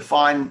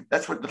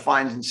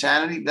defines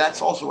insanity.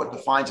 That's also what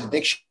defines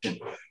addiction,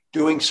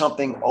 doing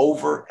something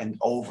over and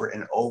over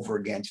and over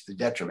again to the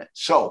detriment.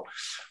 So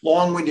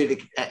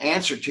long-winded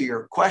answer to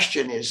your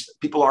question is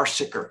people are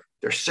sicker.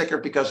 They're sicker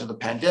because of the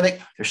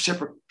pandemic. They're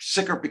sicker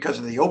because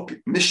of the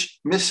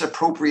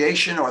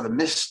misappropriation or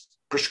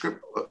the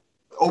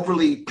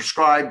overly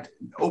prescribed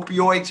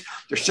opioids.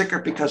 They're sicker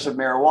because of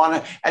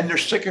marijuana, and they're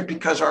sicker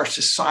because our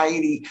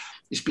society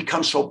has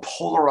become so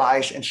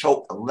polarized and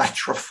so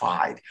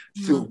electrified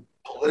through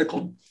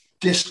political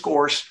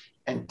discourse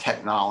and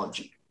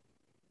technology.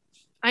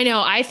 I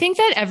know. I think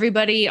that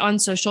everybody on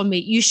social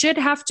media, you should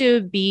have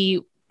to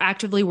be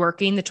actively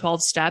working the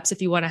 12 steps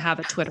if you want to have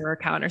a Twitter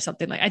account or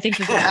something like. I think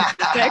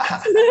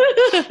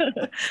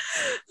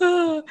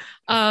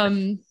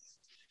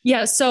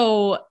yeah.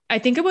 So I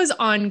think it was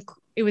on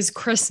it was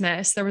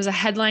Christmas. There was a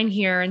headline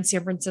here in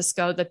San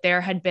Francisco that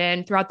there had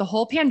been, throughout the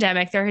whole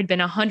pandemic, there had been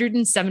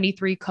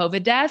 173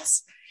 COVID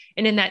deaths.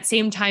 And in that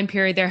same time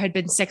period, there had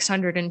been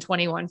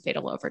 621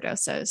 fatal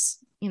overdoses.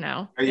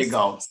 There you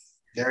go.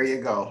 There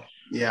you go.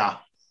 Yeah.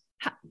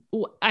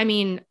 I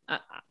mean,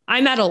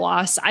 I'm at a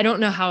loss. I don't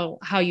know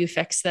how you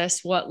fix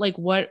this. What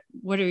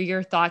are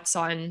your thoughts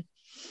on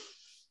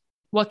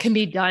what can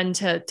be done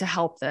to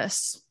help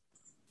this?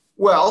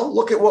 Well,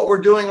 look at what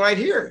we're doing right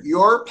here.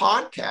 Your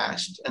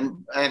podcast,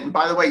 and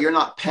by the way, you're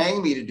not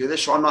paying me to do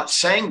this, so I'm not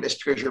saying this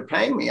because you're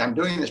paying me. I'm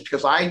doing this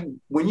because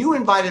when you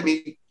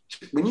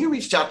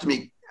reached out to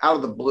me out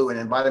of the blue and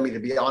invited me to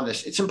be on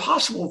this, it's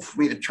impossible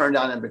for me to turn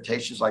down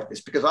invitations like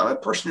this because I'm a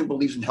person who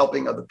believes in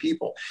helping other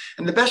people.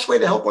 And the best way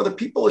to help other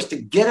people is to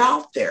get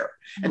out there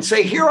and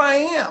say, here I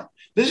am.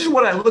 This is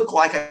what I look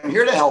like. I'm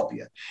here to help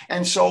you.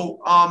 And so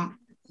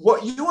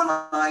what you and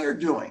I are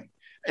doing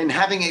and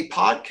having a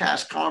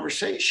podcast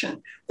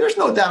conversation, there's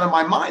no doubt in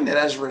my mind that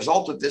as a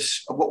result of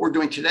this, of what we're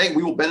doing today,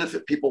 we will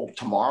benefit people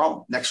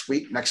tomorrow, next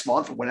week, next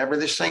month, whenever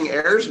this thing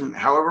airs and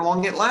however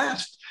long it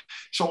lasts.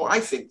 So I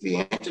think the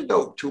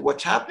antidote to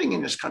what's happening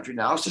in this country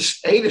now is to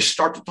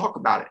start to talk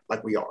about it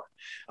like we are,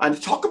 and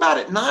to talk about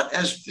it not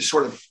as the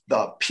sort of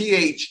the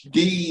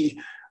PhD,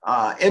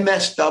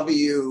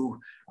 MSW,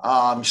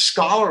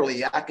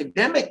 scholarly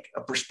academic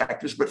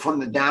perspectives, but from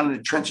the down in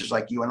the trenches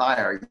like you and I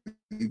are.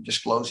 You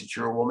disclose that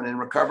you're a woman in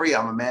recovery.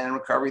 I'm a man in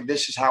recovery.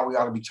 This is how we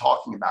ought to be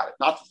talking about it.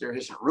 Not that there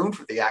isn't room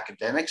for the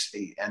academics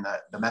and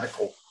the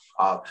medical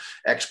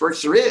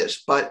experts. There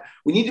is, but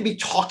we need to be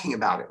talking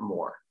about it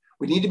more.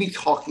 We need to be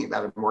talking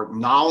about it more,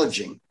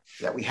 acknowledging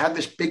that we have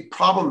this big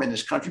problem in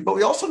this country, but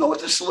we also know what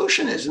the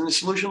solution is. And the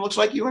solution looks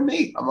like you and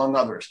me, among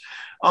others.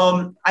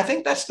 I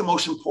think that's the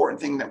most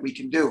important thing that we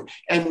can do.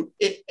 And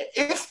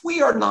if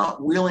we are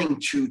not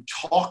willing to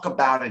talk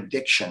about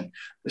addiction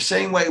the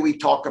same way we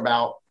talk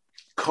about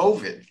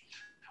COVID,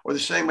 or the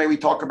same way we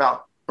talk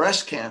about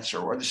breast cancer,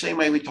 or the same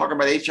way we talk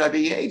about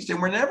HIV/AIDS, then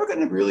we're never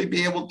going to really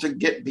be able to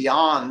get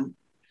beyond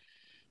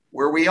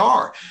where we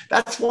are.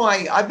 That's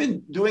why I've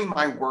been doing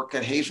my work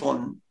at Hazel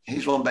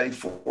and Betty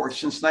Ford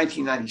since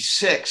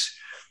 1996.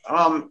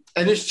 And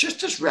it's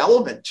just as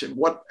relevant to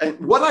what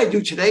I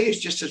do today is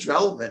just as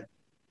relevant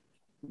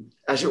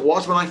as it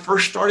was when I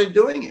first started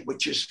doing it,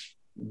 which is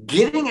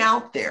getting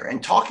out there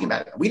and talking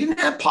about it. We didn't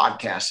have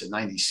podcasts in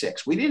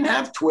 96. We didn't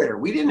have Twitter.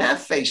 We didn't have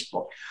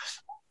Facebook.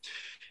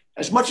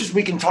 As much as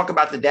we can talk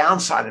about the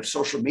downside of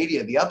social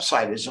media, the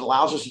upside is it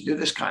allows us to do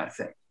this kind of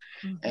thing.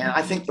 Mm-hmm. And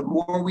I think the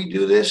more we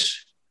do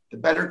this, the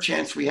better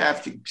chance we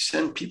have to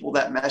send people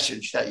that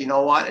message that, you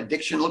know what,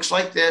 addiction looks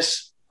like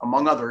this,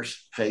 among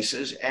others,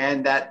 faces,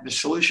 and that the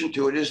solution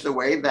to it is the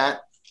way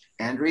that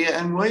Andrea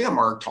and William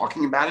are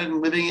talking about it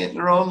and living it in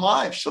their own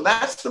lives. So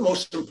that's the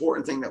most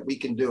important thing that we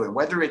can do. And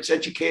whether it's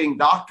educating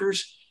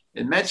doctors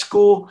in med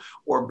school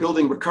or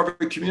building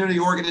recovery community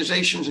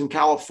organizations in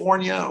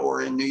California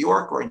or in New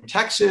York or in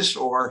Texas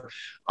or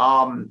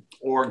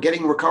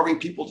getting recovering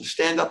people to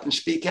stand up and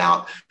speak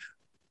out,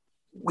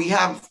 we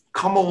have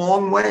come a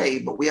long way,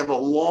 but we have a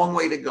long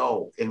way to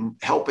go in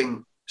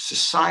helping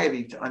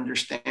society to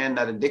understand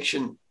that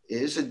addiction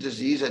is a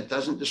disease that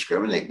doesn't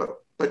discriminate, but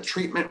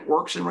treatment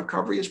works and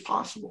recovery is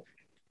possible.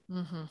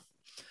 Mm-hmm.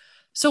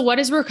 So what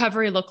does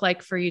recovery look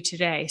like for you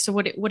today? So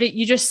what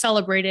you just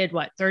celebrated,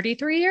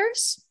 33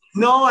 years?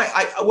 No,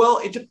 here's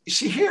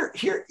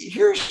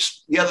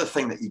the other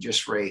thing that you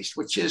just raised,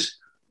 which is,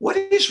 what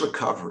is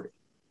recovery?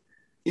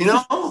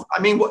 I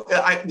mean,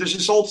 there's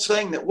this old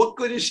saying that what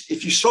good is,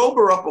 if you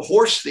sober up a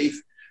horse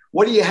thief,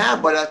 what do you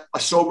have but a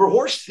sober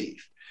horse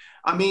thief?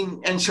 I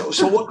mean, and so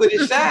what good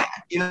is that?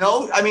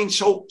 I mean,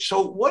 so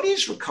what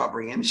is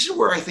recovery? And this is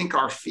where I think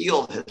our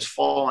field has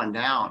fallen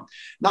down.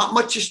 Not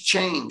much has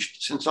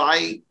changed since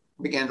I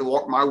began to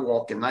walk my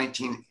walk in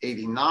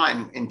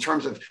 1989 in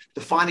terms of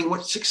defining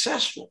what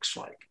success looks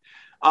like.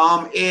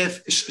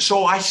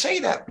 I say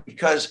that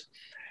because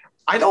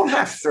I don't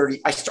have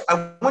 30.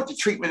 I went to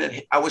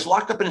treatment. I was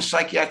locked up in a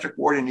psychiatric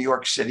ward in New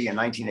York City in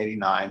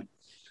 1989.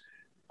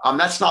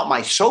 That's not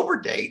my sober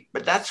date,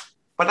 but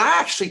I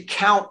actually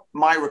count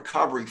my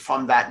recovery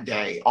from that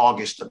day,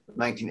 August of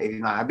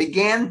 1989. I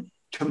began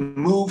to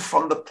move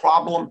from the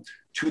problem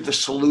to the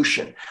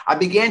solution. I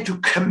began to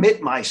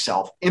commit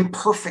myself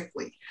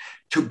imperfectly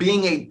to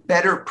being a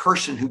better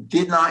person who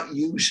did not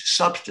use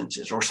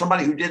substances, or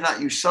somebody who did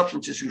not use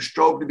substances who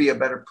strove to be a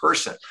better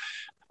person.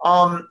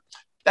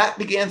 That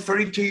began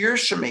 32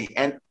 years for me.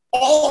 And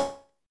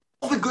all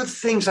the good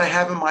things I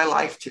have in my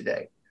life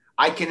today,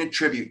 I can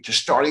attribute to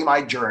starting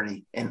my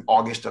journey in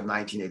August of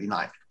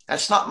 1989.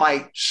 That's not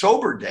my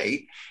sober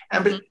date.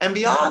 And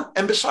beyond,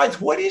 and besides,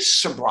 what is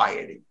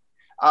sobriety?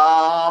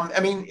 I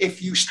mean,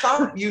 if you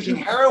stop using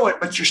heroin,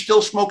 but you're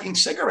still smoking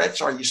cigarettes,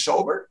 are you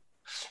sober?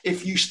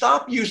 If you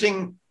stop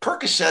using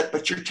Percocet,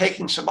 but you're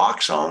taking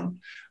Suboxone,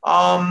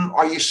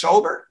 are you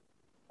sober?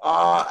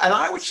 And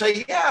I would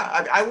say,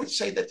 yeah, I would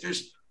say that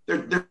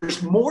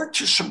there's more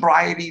to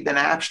sobriety than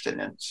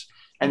abstinence.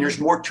 And there's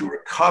more to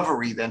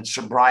recovery than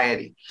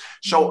sobriety.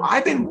 So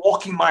I've been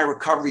walking my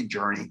recovery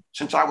journey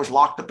since I was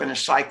locked up in a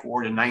psych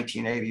ward in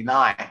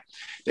 1989.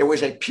 There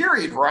was a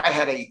period where I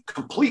had a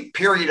complete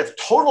period of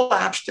total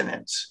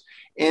abstinence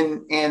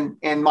in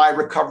my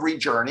recovery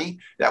journey.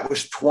 That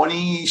was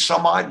 20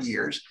 some odd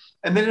years.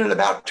 And then in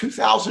about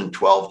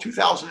 2012,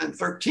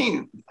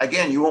 2013,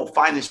 again, you won't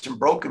find this in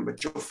Broken,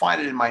 but you'll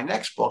find it in my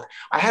next book.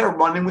 I had a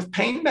run-in with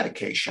pain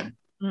medication.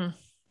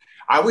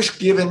 I was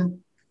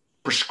given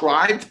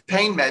prescribed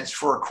pain meds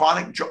for a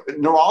chronic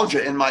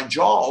neuralgia in my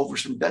jaw over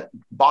some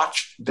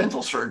botched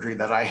dental surgery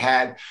that I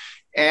had.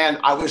 And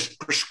I was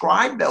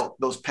prescribed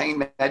those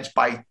pain meds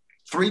by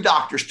 3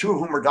 doctors, 2 of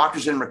whom were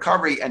doctors in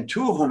recovery, and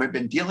 2 of whom had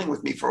been dealing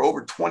with me for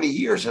over 20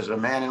 years as a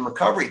man in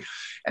recovery.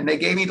 And they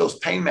gave me those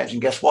pain meds.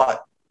 And guess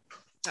what?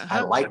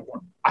 I liked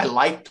them. I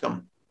liked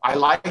them. I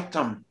liked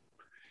them.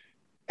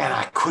 And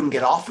I couldn't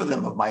get off of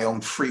them of my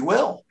own free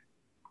will.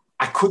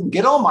 I couldn't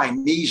get on my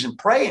knees and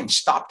pray and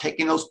stop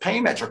taking those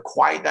pain meds or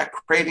quiet that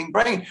craving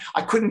brain.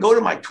 I couldn't go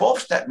to my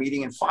 12-step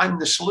meeting and find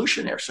the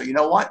solution there. So you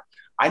know what?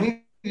 I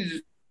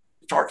needed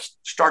to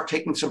start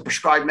taking some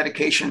prescribed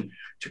medication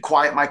to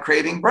quiet my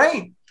craving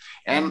brain.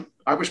 And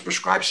I was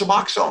prescribed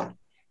Suboxone.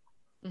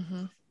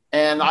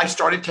 And I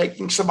started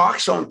taking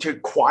Suboxone to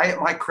quiet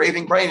my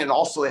craving brain. And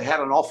also it had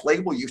an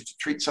off-label use to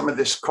treat some of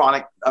this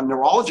chronic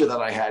neuralgia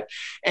that I had.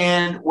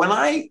 And when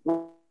I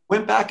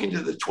went back into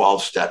the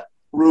 12-step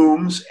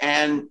rooms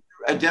and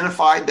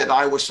identified that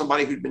I was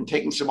somebody who'd been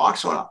taking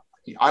Suboxone,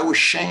 I was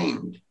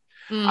shamed.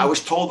 I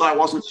was told that I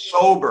wasn't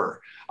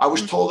sober. I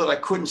was told that I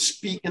couldn't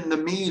speak in the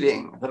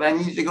meeting, that I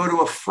needed to go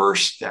to a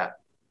first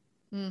step.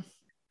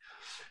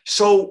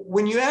 So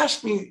when you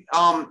ask me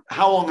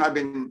how long I've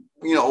been,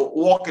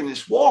 walking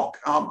this walk,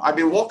 I've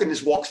been walking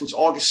this walk since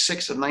August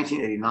 6th of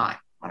 1989,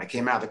 when I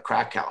came out of the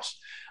crack house.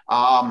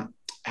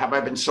 Have I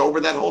been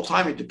sober that whole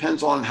time? It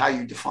depends on how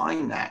you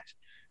define that.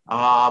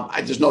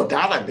 There's no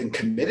doubt I've been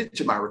committed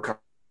to my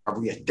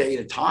recovery a day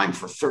at a time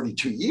for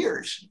 32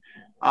 years.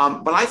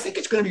 But I think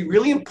it's going to be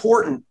really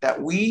important that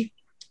we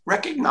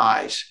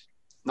recognize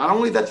not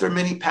only that there are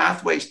many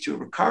pathways to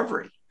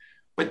recovery,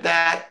 but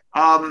that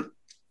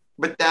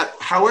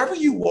however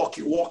you walk,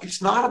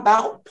 it's not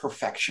about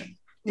perfection.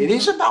 It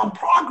is about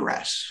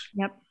progress.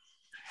 Yep.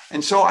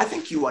 And so I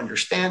think you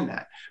understand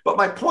that. But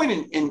my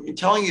point in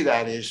telling you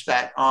that is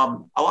that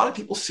a lot of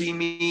people see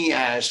me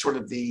as sort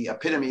of the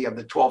epitome of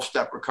the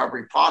 12-step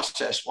recovery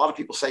process. A lot of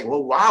people say,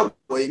 well, wow,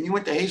 William, you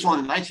went to Hazelland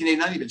in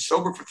 1989, you've been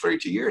sober for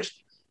 32 years.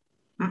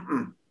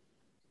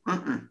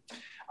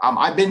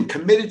 I've been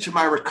committed to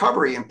my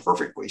recovery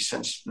imperfectly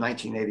since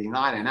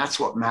 1989. And that's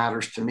what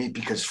matters to me,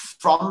 because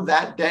from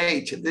that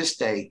day to this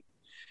day,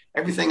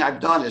 everything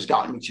I've done has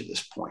gotten me to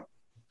this point.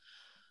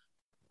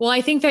 Well,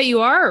 I think that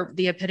you are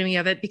the epitome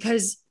of it,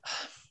 because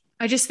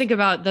I just think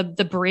about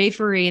the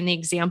bravery and the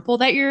example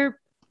that you're,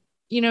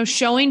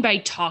 showing by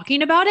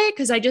talking about it.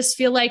 Cause I just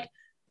feel like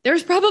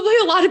there's probably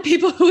a lot of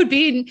people who would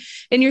be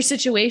in your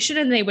situation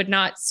and they would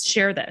not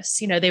share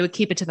this, they would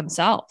keep it to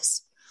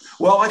themselves.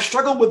 Well, I've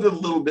struggled with it a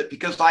little bit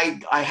because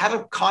I had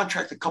a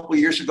contract a couple of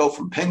years ago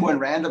from Penguin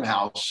Random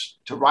House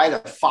to write a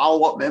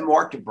follow-up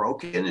memoir to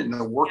Broken, and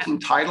the working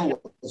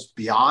title was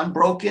Beyond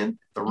Broken,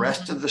 the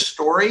rest of the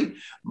story,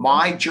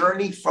 my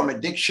journey from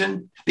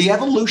addiction, the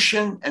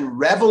evolution and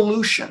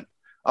revolution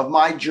of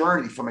my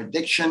journey from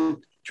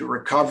addiction to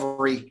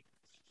recovery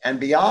and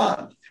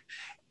beyond.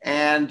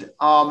 And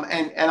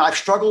I've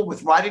struggled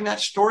with writing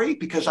that story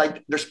because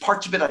there's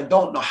parts of it I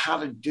don't know how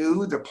to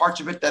do. There are parts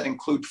of it that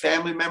include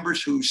family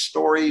members whose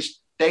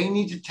stories they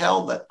need to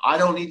tell that I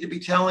don't need to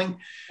be telling,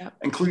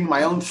 including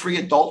my own 3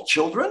 adult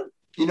children.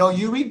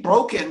 You read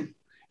Broken,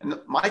 and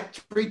my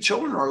 3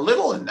 children are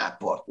little in that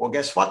book. Well,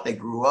 guess what? They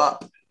grew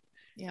up.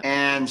 Yep.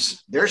 And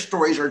their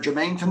stories are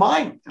germane to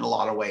mine in a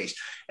lot of ways.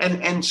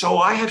 And so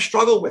I have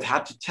struggled with how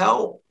to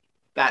tell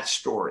that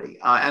story.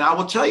 And I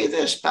will tell you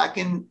this, back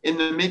in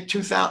the mid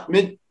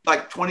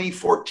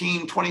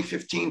 2014,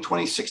 2015,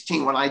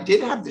 2016, when I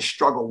did have this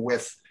struggle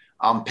with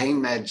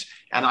pain meds,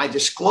 and I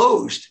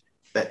disclosed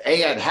that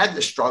A, I'd had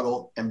the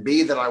struggle, and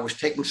B, that I was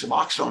taking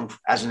Suboxone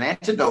as an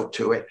antidote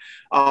to it,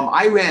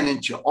 I ran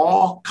into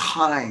all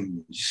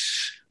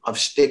kinds of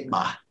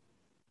stigma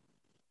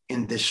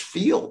in this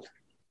field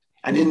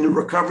and in the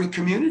recovery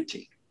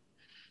community.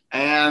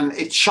 And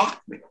it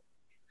shocked me.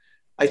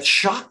 It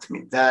shocked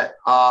me that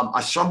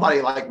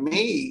somebody like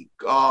me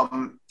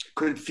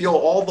could feel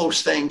all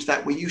those things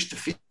that we used to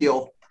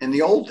feel in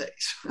the old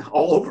days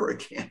all over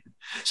again.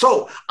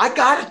 So I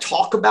got to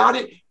talk about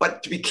it.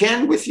 But to be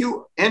candid with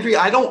you, Andrea,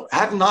 I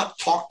have not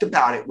talked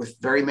about it with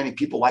very many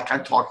people like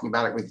I'm talking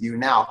about it with you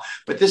now.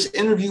 But this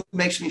interview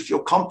makes me feel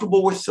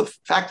comfortable with the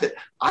fact that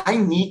I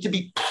need to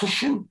be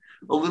pushing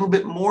a little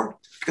bit more,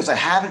 because I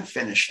haven't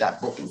finished that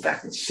book. In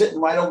fact, it's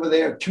sitting right over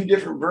there, 2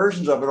 different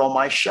versions of it on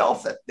my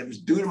shelf that was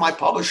due to my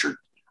publisher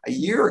a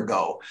year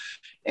ago.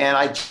 And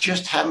I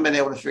just haven't been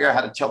able to figure out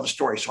how to tell the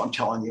story. So I'm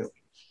telling you.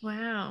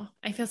 Wow.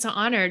 I feel so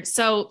honored.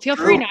 So feel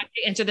free not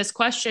to answer this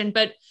question,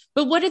 but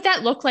what did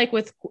that look like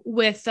with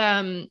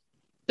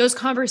those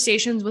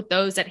conversations with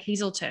those at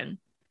Hazelton?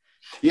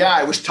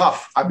 Yeah, it was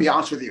tough. I'll be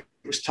honest with you.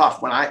 It was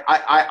tough when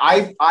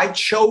I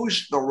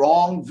chose the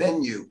wrong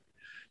venue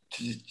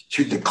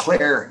to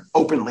declare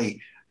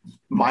openly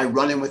my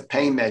run-in with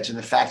pain meds and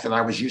the fact that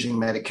I was using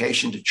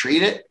medication to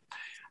treat it.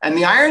 And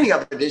the irony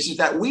of it is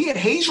that we at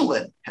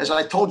Hazelden, as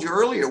I told you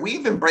earlier,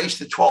 we've embraced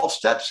the 12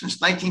 steps since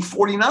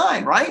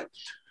 1949, right?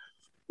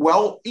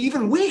 Well,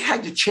 even we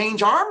had to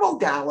change our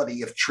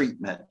modality of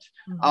treatment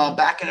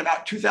back in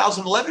about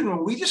 2011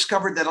 when we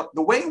discovered that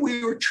the way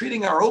we were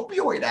treating our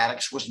opioid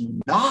addicts was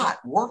not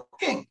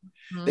working.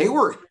 They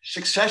were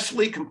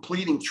successfully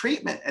completing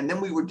treatment, and then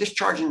we were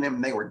discharging them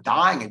and they were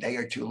dying a day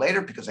or two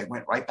later because they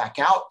went right back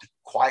out to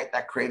quiet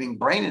that craving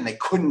brain, and they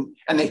couldn't,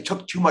 and they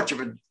took too much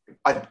of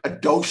a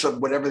dose of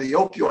whatever the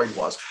opioid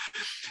was.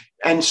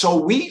 And so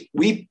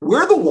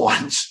we're the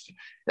ones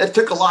that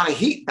took a lot of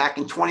heat back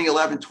in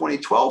 2011,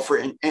 2012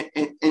 for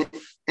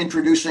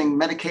introducing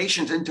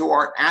medications into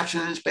our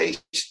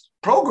abstinence-based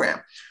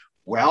program.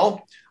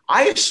 Well,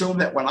 I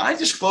assumed that when I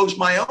disclosed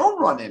my own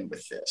run-in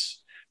with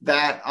this,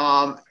 that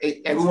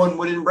everyone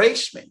would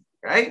embrace me,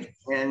 right?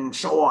 And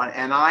so on.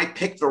 And I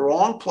picked the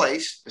wrong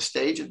place, the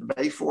stage at the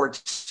Betty Ford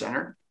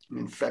Center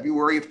in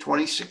February of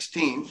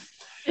 2016.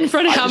 In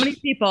front of how many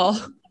people?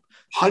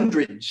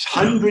 Hundreds.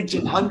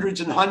 And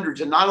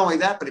not only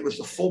that, but it was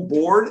the full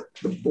board,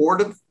 the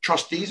board of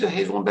trustees at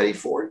Hazel and Betty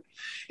Ford.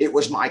 It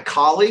was my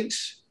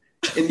colleagues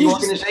in the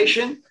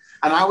organization.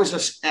 And I was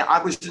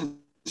in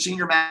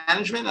senior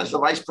management as the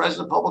vice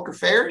president of public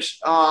affairs.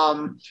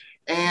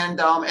 And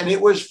it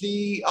was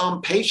the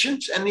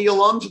patients and the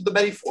alums of the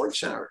Betty Ford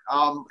Center.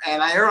 And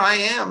here I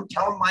am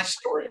telling my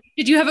story.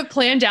 Did you have it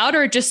planned out,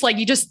 or just like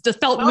you just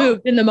felt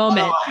moved in the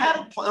moment? No, I had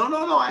it.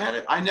 No, I had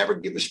it. I never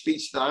give a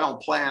speech that I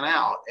don't plan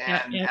out.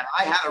 And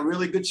I had a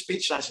really good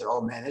speech. And I said,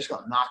 "Oh man, it's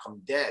going to knock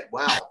them dead."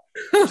 Well,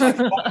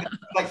 it's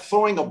like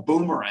throwing a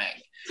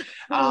boomerang.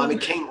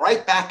 It came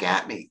right back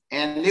at me,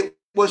 and it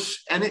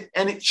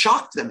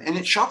shocked them. And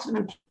it shocked them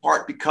in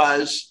part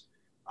because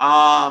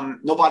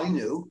nobody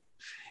knew.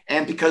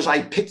 And because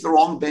I picked the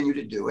wrong venue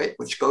to do it,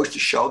 which goes to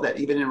show that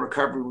even in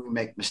recovery, we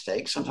make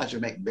mistakes. Sometimes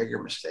we make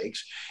bigger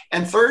mistakes.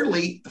 And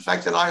thirdly, the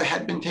fact that I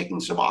had been taking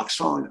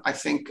Suboxone, I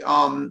think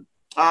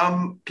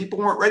people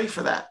weren't ready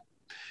for that.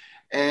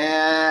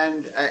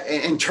 And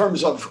in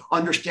terms of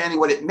understanding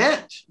what it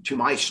meant to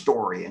my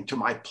story and to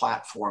my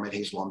platform at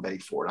Hazel and Betty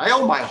Ford, I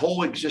owe my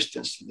whole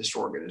existence to this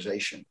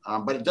organization.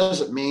 But it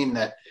doesn't mean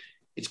that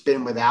it's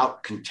been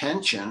without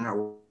contention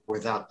or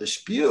without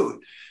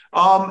dispute.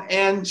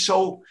 And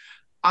so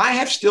I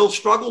have still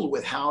struggled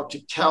with how to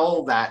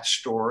tell that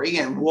story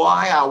and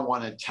why I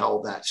want to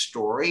tell that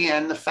story.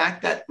 And the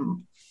fact that,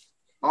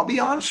 I'll be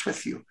honest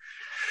with you,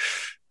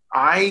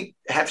 I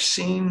have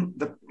seen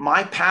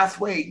my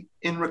pathway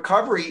in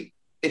recovery,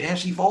 it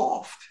has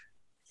evolved.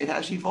 It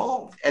has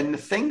evolved. And the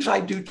things I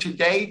do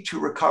today to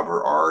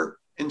recover are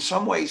in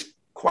some ways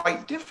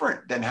quite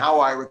different than how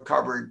I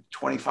recovered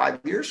 25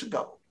 years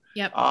ago.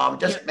 Yep.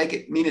 Doesn't make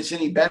it mean it's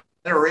any better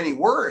or any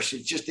worse.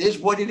 It just is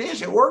what it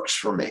is. It works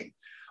for me.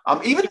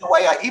 Even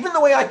the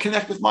way I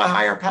connect with my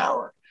higher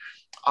power,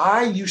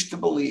 I used to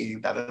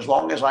believe that as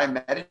long as I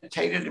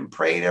meditated and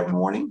prayed every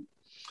morning,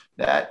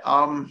 that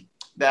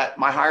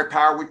my higher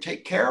power would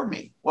take care of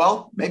me.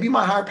 Well, maybe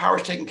my higher power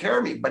is taking care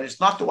of me, but it's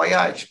not the way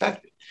I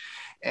expected.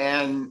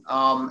 And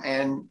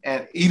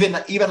even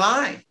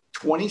I,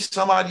 20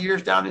 some odd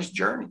years down this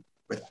journey,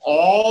 with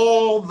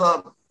all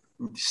the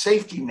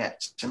safety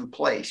nets in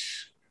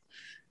place,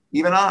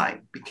 even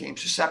I became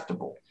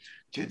susceptible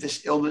to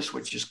this illness,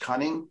 which is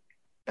cunning,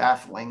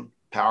 baffling,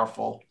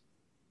 powerful,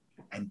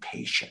 and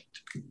patient.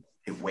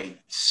 It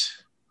waits.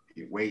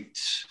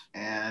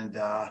 And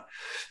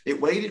it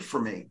waited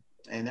for me.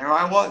 And there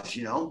I was,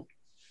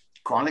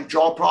 chronic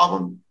jaw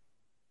problem,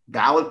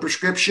 valid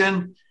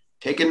prescription,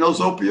 taking those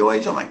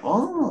opioids. I'm like,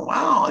 oh,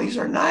 wow, these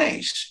are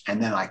nice.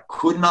 And then I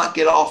could not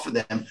get off of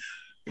them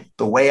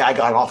the way I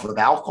got off of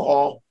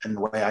alcohol and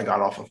the way I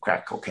got off of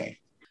crack cocaine.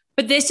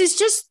 But this is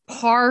just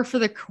par for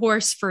the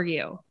course for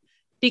you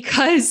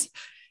because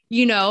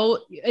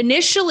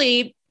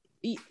initially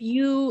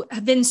you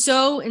have been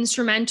so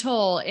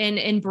instrumental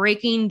in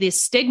breaking the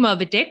stigma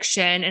of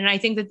addiction. And I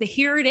think that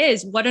here it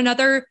is. What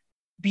another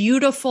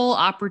beautiful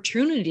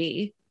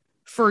opportunity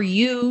for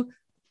you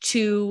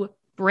to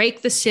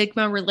break the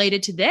stigma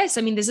related to this.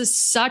 I mean, this is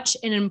such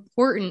an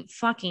important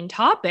fucking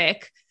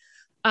topic.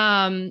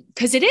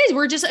 Cause it is,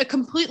 we're just a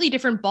completely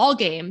different ball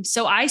game.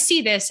 So I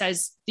see this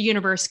as the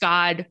universe,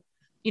 God,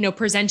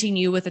 presenting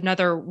you with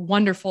another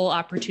wonderful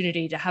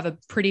opportunity to have a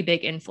pretty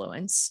big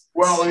influence.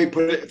 Well, let me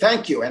put it,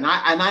 thank you. And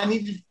I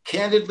need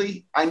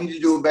to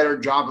do a better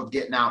job of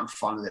getting out in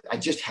front of it. I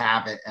just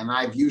haven't. And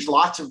I've used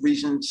lots of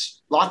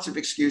reasons, lots of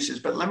excuses,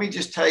 but let me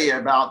just tell you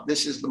about,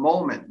 this is the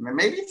moment.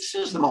 Maybe this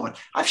is the moment.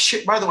 I've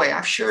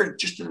shared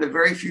just in a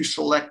very few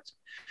select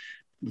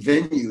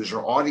venues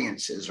or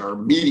audiences or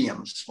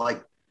mediums,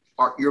 like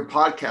your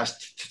podcast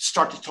to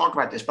start to talk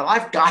about this, but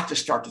I've got to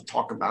start to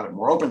talk about it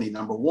more openly,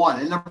 number one.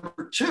 And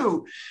number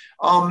two,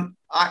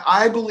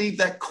 I believe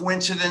that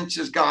coincidence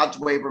is God's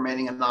way of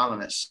remaining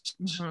anonymous.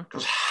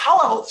 Because how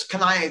else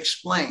can I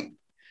explain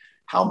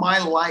how my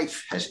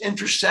life has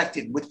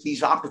intersected with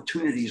these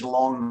opportunities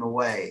along the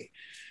way?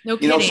 No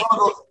kidding.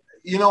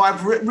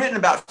 I've written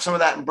about some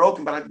of that in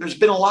Broken, but there's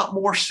been a lot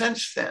more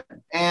since then.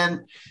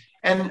 And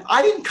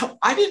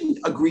I didn't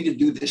agree to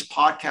do this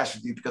podcast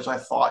with you because I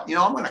thought,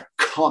 I'm going to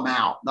come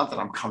out. Not that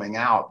I'm coming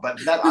out, but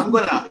that I'm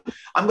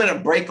going to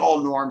break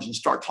all norms and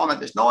start talking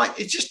about this. No,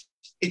 it's just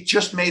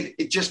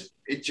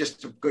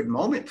a good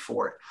moment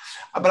for it.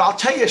 But I'll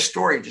tell you a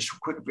story just real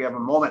quick if we have a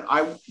moment.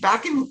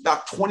 Back in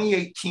about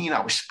 2018,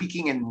 I was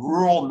speaking in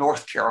rural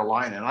North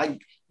Carolina,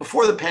 and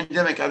before the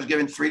pandemic, I was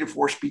giving 3 to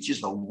 4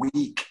 speeches a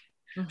week.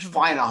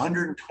 Flying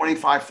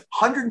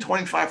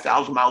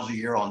 125,000 miles a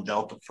year on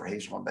Delta for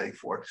Hazel and Betty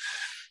Ford.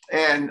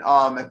 And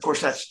of course,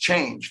 that's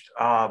changed.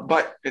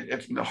 But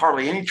it's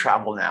hardly any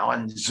travel now.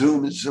 And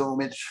Zoom is Zoom.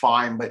 It's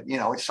fine. But,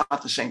 it's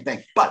not the same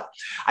thing. But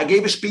I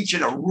gave a speech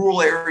in a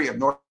rural area of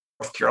North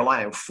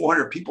Carolina,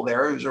 400 people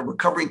there. It was a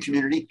recovering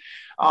community.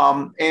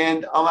 I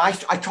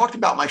talked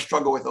about my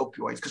struggle with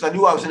opioids because I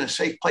knew I was in a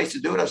safe place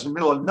to do it. I was in the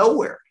middle of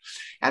nowhere.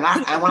 And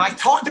when I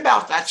talked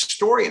about that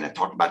story and I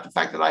talked about the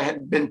fact that I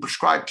had been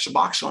prescribed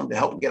Suboxone to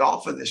help get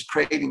off of this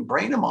craving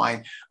brain of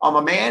mine,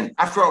 a man,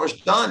 after I was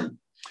done,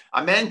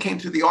 a man came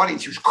through the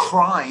audience. He was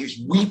crying. He was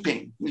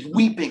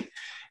weeping.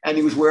 And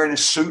he was wearing a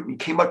suit. And he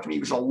came up to me. He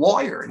was a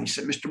lawyer. And he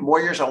said, "Mr.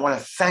 Moyers, I want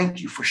to thank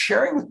you for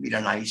sharing with me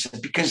tonight." He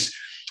said, "Because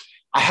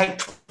I had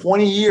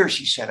 20 years,"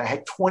 he said, "I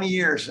had 20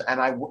 years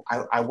and I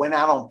went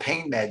out on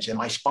pain meds, and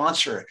my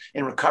sponsor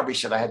in recovery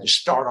said I had to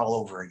start all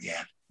over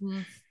again."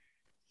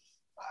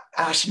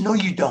 And I said, "No,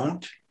 you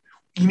don't.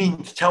 You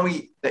mean to tell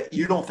me that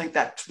you don't think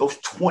that those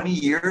 20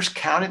 years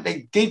counted?"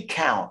 They did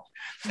count.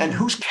 And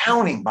who's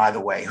counting, by the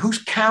way?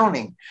 Who's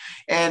counting?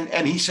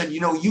 And he said,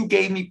 "You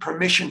gave me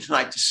permission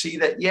tonight to see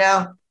that."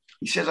 Yeah,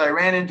 he says, "I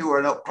ran into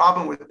a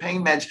problem with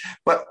pain meds,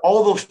 but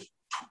all those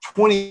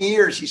 20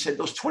 years," he said,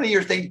 "those 20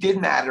 years, they did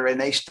matter, and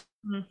they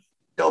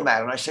still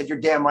matter." And I said, "You're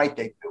damn right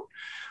they do."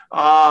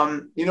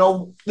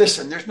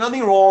 Listen, there's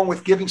nothing wrong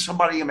with giving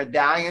somebody a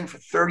medallion for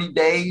 30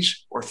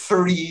 days or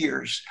 30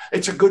 years.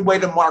 It's a good way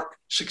to mark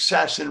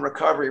success in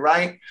recovery,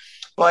 right?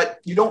 But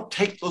you don't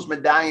take those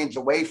medallions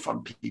away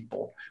from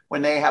people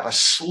when they have a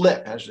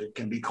slip, as it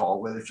can be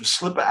called, whether it's a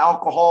slip of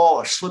alcohol,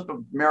 a slip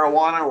of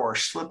marijuana, or a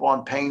slip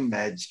on pain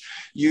meds.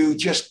 You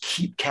just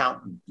keep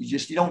counting.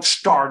 You don't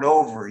start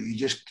over. You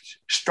just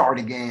start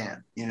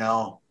again. You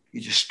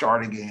just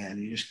start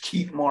again. You just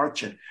keep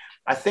marching.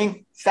 I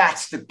think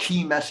that's the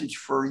key message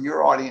for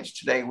your audience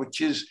today,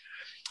 which is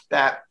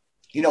that,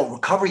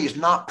 recovery is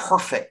not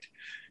perfect,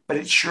 but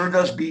it sure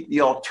does beat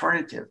the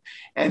alternative.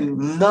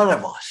 And none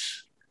of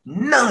us,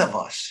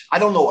 I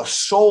don't know a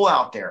soul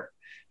out there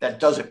that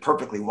does it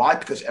perfectly. Why?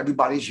 Because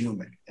everybody's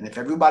human. And if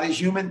everybody's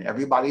human,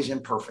 everybody's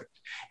imperfect.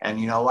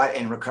 And you know what?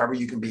 In recovery,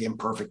 you can be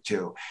imperfect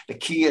too. The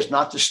key is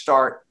not to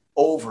start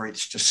over.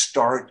 It's to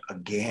start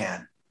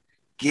again.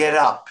 Get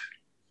up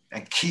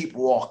and keep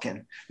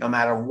walking, no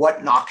matter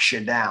what knocks you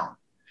down.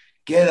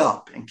 Get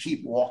up and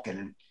keep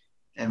walking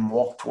and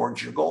walk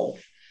towards your goal.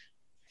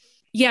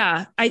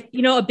 Yeah.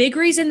 A big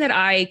reason that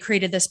I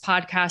created this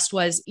podcast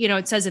was,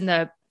 it says in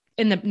the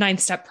 9th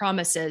step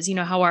promises,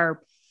 how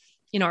our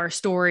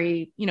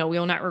story, we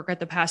will not regret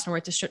the past,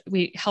 nor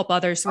we help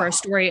others through our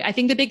story. I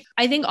think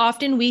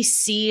often we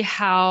see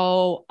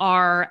how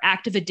our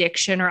active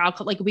addiction or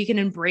alcohol, we can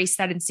embrace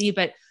that and see,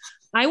 but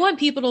I want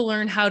people to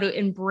learn how to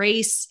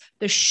embrace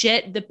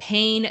the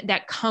pain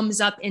that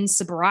comes up in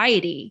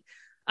sobriety.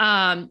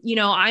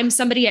 I'm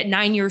somebody at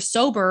 9 years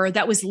sober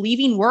that was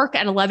leaving work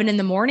at 11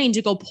 a.m.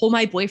 to go pull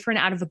my boyfriend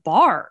out of a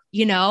bar,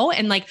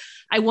 and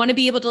I want to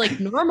be able to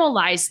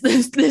normalize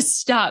this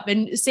stuff.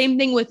 And same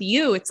thing with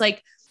you. It's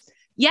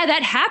yeah,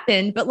 that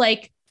happened, but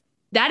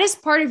that is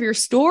part of your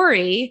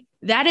story.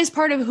 That is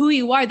part of who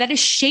you are. That has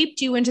shaped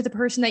you into the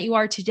person that you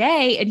are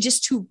today. And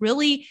just to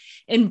really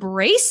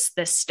embrace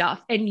this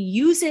stuff and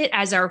use it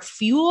as our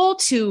fuel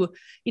to,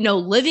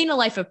 living a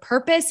life of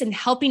purpose and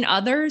helping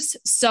others.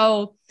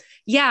 So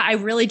yeah, I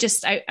really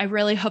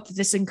hope that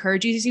this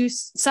encourages you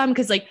some,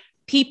 because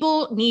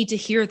people need to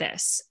hear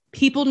this.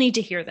 People need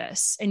to hear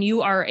this. And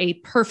you are a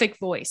perfect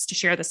voice to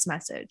share this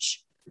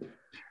message.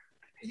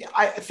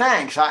 Yeah,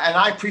 thanks. And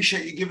I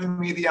appreciate you giving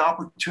me the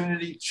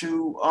opportunity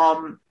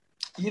to,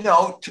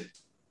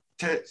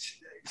 to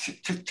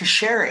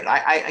share it.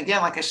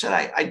 Again, like I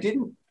said, I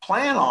didn't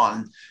plan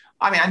on,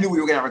 I knew we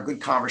were going to have a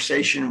good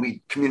conversation.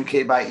 We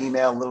communicated by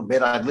email a little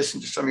bit. I'd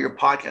listened to some of your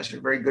podcasts.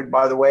 They're very good,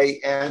 by the way.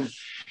 And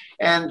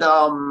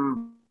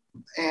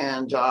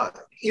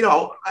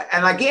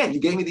again, you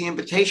gave me the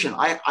invitation.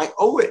 I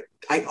owe it.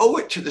 I owe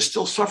it to the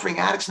still suffering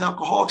addicts and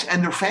alcoholics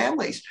and their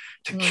families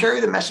to carry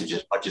the message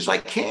as much as I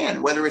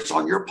can, whether it's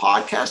on your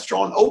podcast or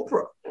on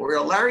Oprah or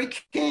Larry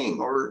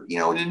King or, in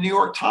the New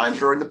York Times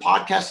or in the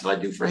podcast that I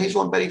do for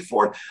Hazel and Betty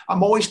Ford.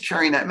 I'm always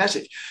carrying that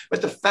message.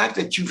 But the fact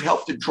that you've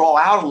helped to draw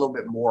out a little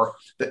bit more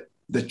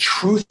the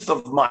truth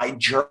of my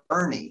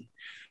journey,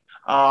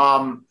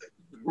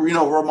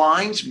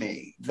 reminds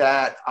me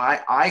that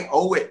I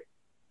owe it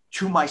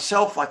to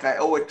myself like I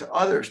owe it to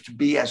others to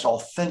be as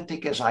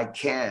authentic as I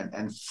can.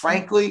 And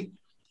frankly,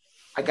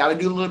 I got to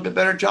do a little bit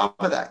better job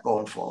of that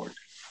going forward.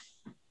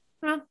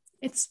 Well,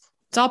 it's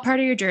all part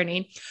of your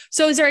journey.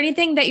 So is there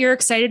anything that you're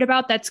excited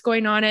about that's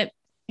going on at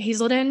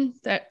Hazelden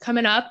that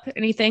coming up?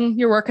 Anything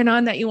you're working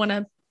on that you want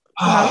to?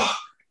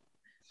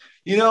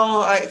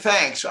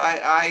 Thanks.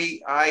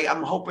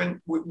 I'm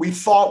hoping we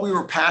thought we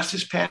were past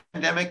this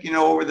pandemic,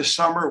 over the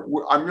summer.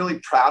 I'm really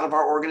proud of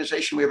our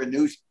organization. We have a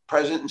new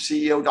president and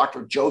CEO,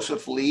 Dr.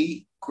 Joseph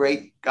Lee,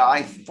 great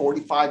guy,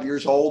 45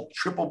 years old,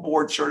 triple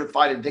board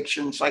certified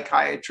addiction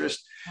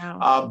psychiatrist,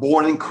 wow.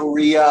 Born in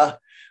Korea,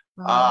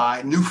 wow.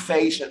 a new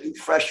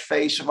fresh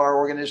face of our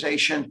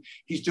organization.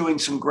 He's doing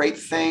some great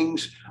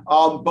things.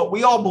 But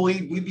we all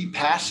believe we'd be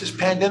past this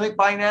pandemic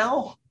by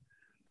now.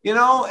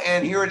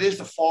 And here it is,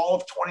 the fall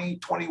of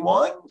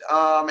 2021,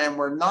 and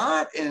we're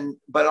not.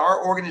 But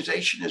our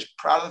organization is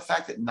proud of the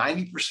fact that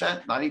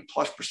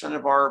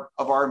 90+%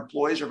 of our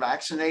employees are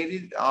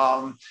vaccinated,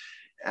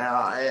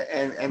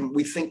 and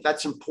we think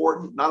that's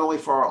important not only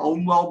for our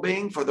own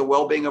well-being, for the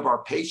well-being of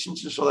our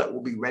patients, and so that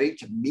we'll be ready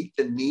to meet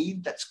the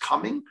need that's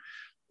coming.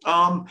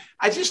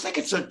 I just think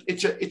it's a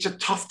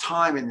tough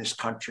time in this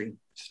country.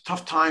 It's a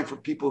tough time for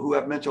people who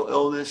have mental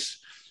illness,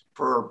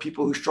 for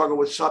people who struggle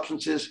with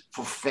substances,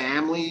 for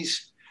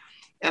families.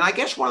 And I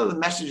guess one of the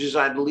messages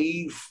I'd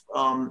leave,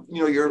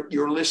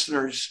 your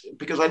listeners,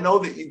 because I know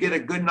that you get a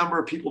good number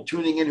of people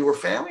tuning in who are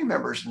family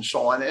members and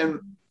so on. And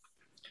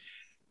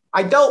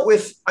I work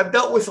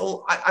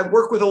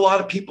with a lot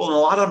of people, and a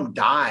lot of them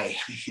die.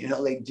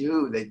 They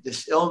do.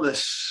 This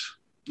illness,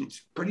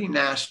 it's pretty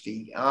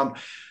nasty.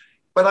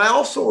 But I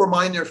also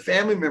remind their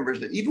family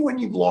members that even when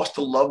you've lost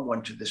a loved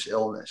one to this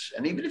illness,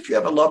 and even if you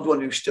have a loved one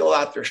who's still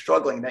out there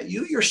struggling, that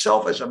you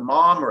yourself as a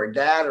mom or a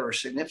dad or a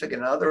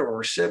significant other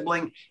or a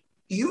sibling,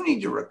 you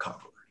need to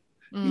recover.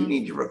 You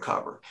need to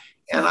recover.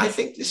 And I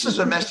think this is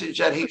a message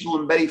that Hazel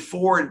and Betty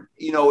Ford,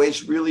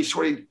 is really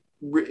sort of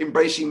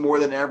embracing more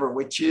than ever,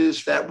 which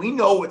is that we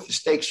know what the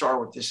stakes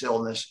are with this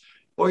illness.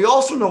 But we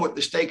also know what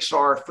the stakes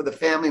are for the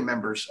family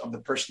members of the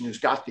person who's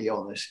got the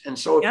illness. And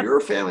so if you're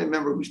a family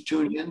member who's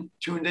tuned in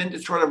to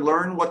try to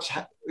learn what's,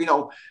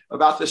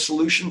 about the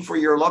solution for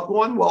your loved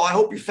one, well, I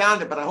hope you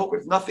found it, but I hope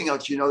if nothing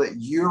else, that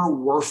you're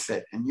worth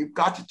it and you've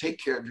got to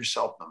take care of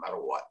yourself no matter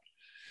what.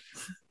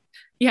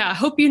 Yeah. I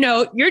hope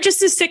you're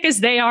just as sick as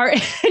they are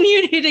and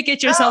you need to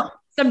get yourself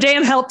some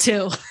damn help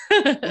too.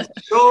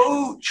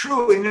 So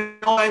true. And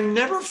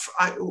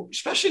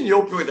especially in the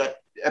opioid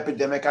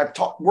epidemic, I've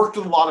worked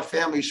with a lot of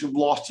families who've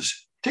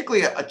lost,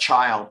 particularly a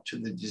child, to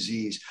the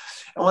disease.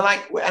 And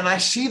when I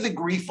see the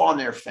grief on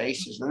their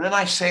faces, and then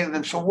I say to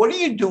them, so what are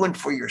you doing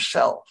for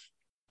yourself?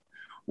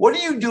 What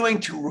are you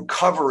doing to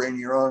recover in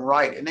your own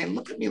right? And they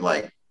look at me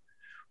like,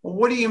 well,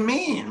 what do you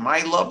mean?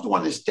 My loved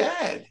one is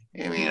dead.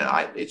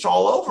 It's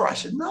all over. I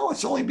said, no,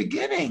 it's only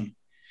beginning.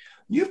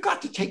 You've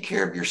got to take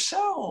care of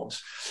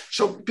yourselves.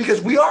 So,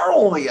 because we are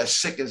only as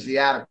sick as the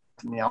addict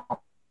and the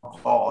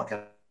alcoholic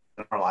in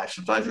our lives.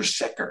 Sometimes we're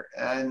sicker,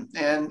 and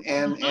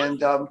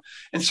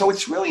so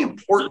it's really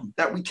important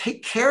that we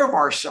take care of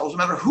ourselves, no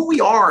matter who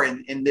we are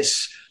in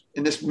this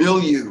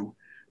milieu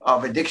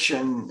of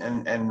addiction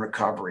and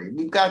recovery.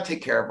 We've got to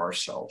take care of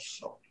ourselves.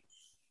 So,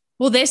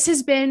 well, this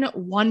has been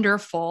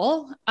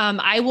wonderful. Do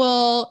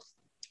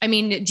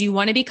you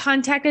want to be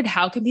contacted?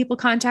 How can people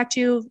contact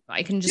you?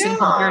 I can just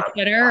include your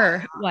Twitter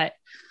or what?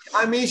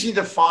 I'm easy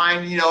to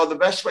find. The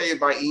best way is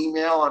by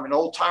email. I'm an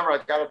old timer.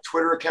 I've got a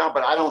Twitter account,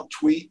 but I don't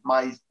tweet.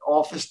 My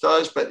office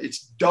does, but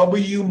it's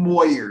W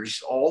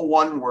Moyers, all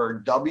one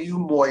word, W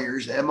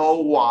Moyers,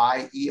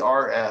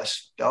 Moyers,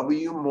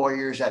 W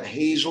Moyers at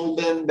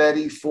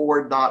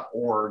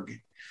hazeldenbettyford.org.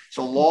 It's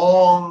a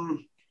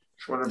long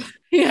sort of.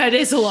 Yeah, it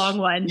is a long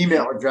one.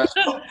 Email address.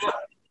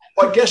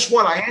 But guess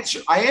what? I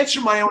answer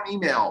my own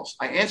emails.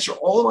 I answer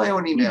all of my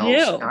own emails. You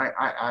do?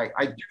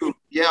 I do.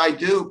 Yeah, I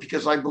do,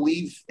 because I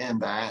believe in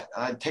that.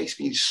 It takes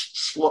me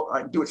slow.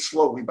 I do it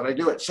slowly, but I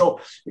do it.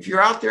 So if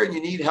you're out there and you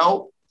need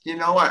help, I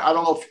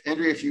don't know if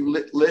Andrea, if you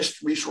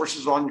list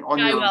resources on your.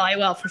 I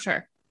will for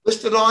sure.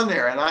 List it on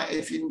there. And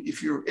if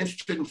you're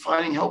interested in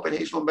finding help at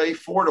Hazel and Betty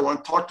Ford, or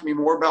want to talk to me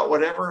more about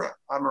whatever,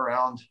 I'm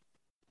around.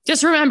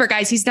 Just remember,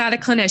 guys, he's not a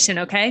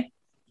clinician. Okay.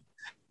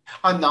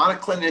 I'm not a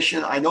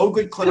clinician. I know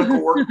good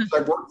clinical work because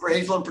I've worked for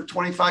Hazelden for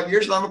 25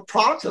 years, and I'm a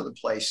product of the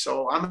place.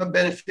 So I'm a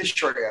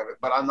beneficiary of it,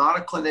 but I'm not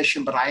a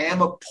clinician, but I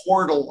am a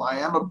portal. I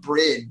am a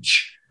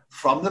bridge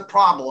from the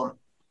problem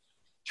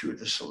to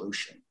the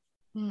solution.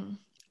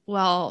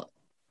 Well,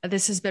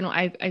 this has been,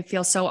 I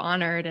feel so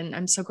honored, and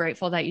I'm so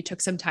grateful that you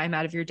took some time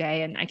out of your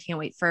day, and I can't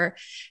wait for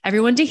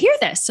everyone to hear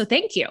this. So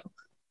thank you.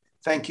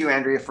 Thank you,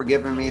 Andrea, for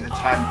giving me the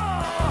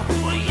time.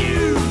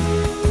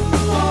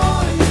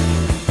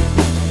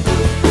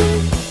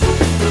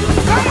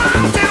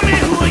 Tell me,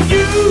 who are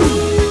you?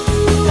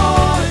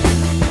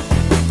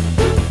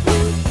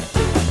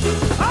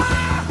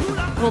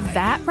 Well,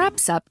 that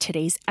wraps up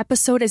today's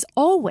episode. As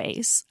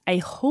always, I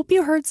hope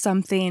you heard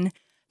something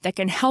that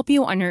can help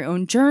you on your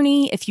own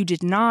journey. If you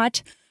did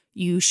not,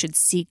 you should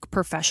seek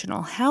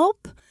professional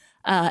help.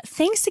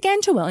 Thanks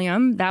again to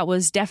William. That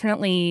was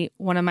definitely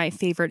one of my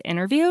favorite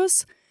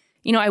interviews.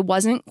 You know, I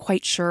wasn't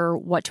quite sure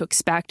what to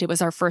expect. It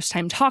was our first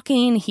time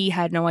talking. He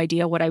had no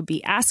idea what I would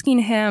be asking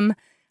him.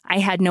 I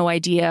had no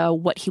idea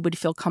what he would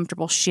feel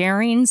comfortable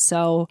sharing.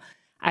 So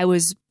I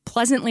was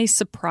pleasantly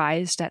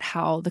surprised at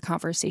how the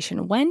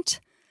conversation went.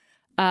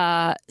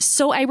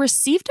 So I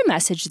received a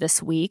message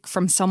this week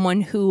from someone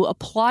who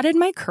applauded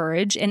my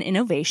courage and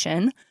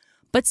innovation,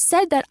 but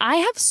said that I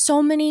have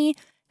so many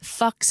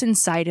fucks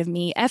inside of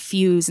me,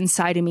 FUs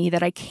inside of me,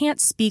 that I can't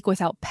speak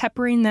without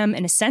peppering them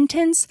in a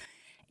sentence,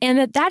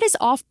 and that is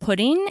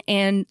off-putting,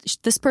 and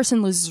this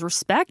person loses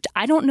respect.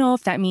 I don't know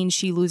if that means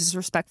she loses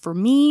respect for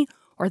me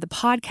or the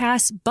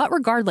podcast, but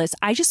regardless,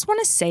 I just want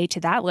to say to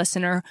that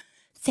listener,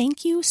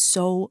 thank you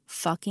so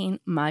fucking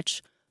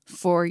much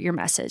for your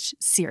message.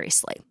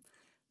 Seriously.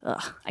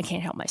 Ugh, I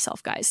can't help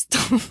myself, guys.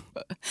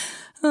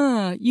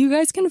 You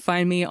guys can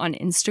find me on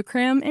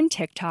Instagram and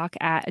TikTok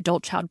at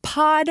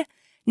AdultChildPod.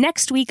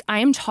 Next week, I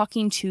am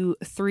talking to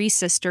 3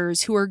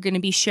 sisters who are going to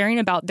be sharing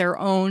about their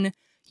own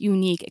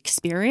unique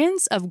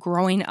experience of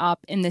growing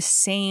up in the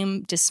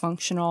same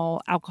dysfunctional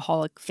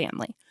alcoholic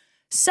family.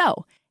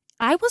 So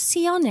I will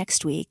see y'all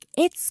next week.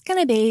 It's going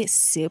to be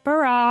super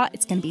raw.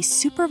 It's going to be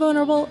super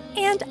vulnerable.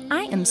 And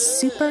I am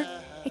super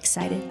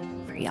excited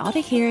for y'all to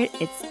hear it.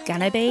 It's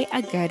going to be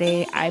a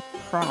goodie. I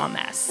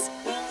promise.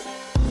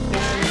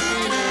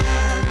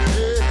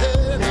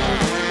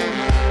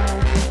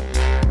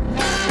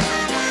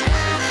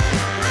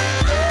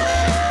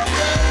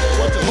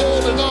 What you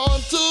holding on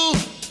to?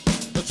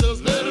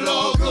 Just let it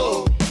all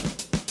go.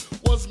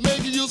 What's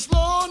making you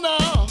slow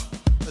now?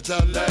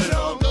 Just let it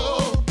all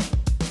go.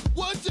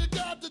 What you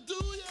got to do,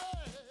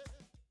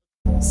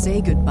 yeah.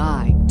 Say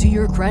goodbye to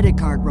your credit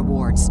card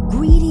rewards.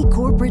 Greedy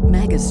corporate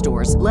mega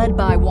stores, led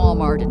by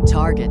Walmart and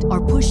Target,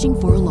 are pushing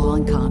for a law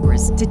in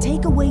Congress to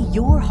take away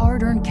your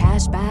hard-earned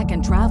cash back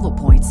and travel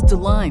points to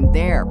line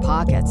their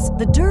pockets.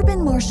 The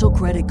Durbin-Marshall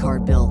credit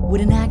card bill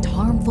would enact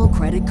harmful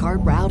credit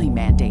card routing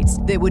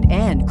mandates that would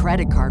end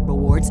credit card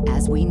rewards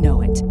as we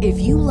know it. If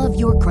you love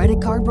your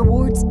credit card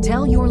rewards,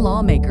 tell your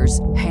lawmakers,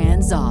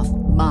 hands off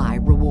my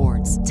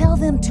rewards. Tell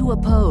them to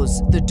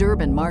oppose the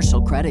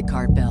Durbin-Marshall credit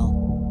card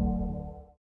bill.